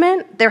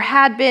movement, there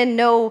had been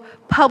no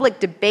public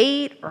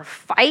debate or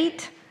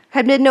fight,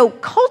 had been no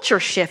culture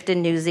shift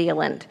in New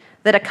Zealand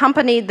that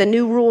accompanied the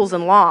new rules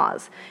and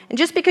laws. And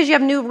just because you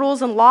have new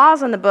rules and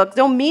laws in the book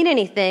don't mean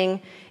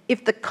anything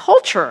if the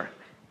culture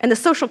and the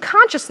social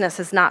consciousness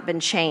has not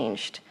been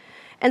changed.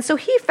 And so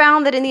he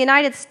found that in the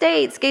United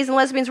States, gays and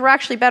lesbians were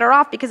actually better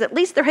off because at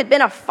least there had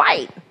been a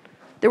fight.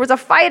 There was a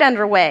fight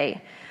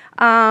underway.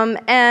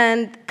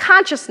 And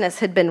consciousness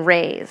had been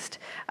raised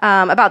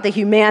about the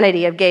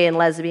humanity of gay and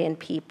lesbian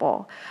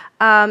people.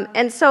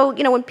 And so,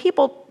 when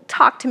people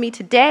talk to me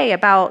today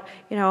about,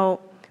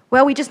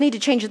 well, we just need to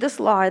change this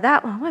law or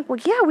that law, I'm like, well,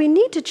 yeah, we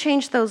need to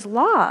change those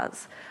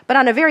laws. But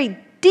on a very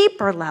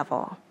deeper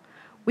level,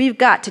 we've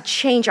got to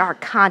change our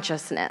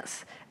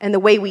consciousness and the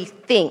way we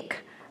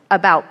think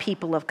about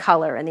people of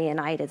color in the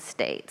United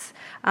States.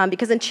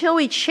 Because until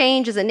we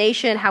change as a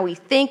nation how we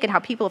think and how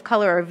people of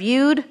color are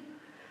viewed,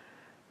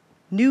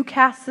 new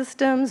caste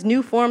systems,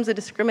 new forms of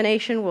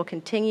discrimination will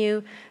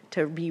continue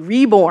to be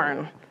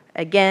reborn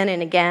again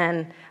and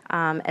again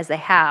as they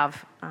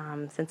have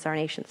since our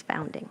nation's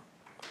founding.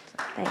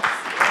 So,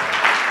 thanks.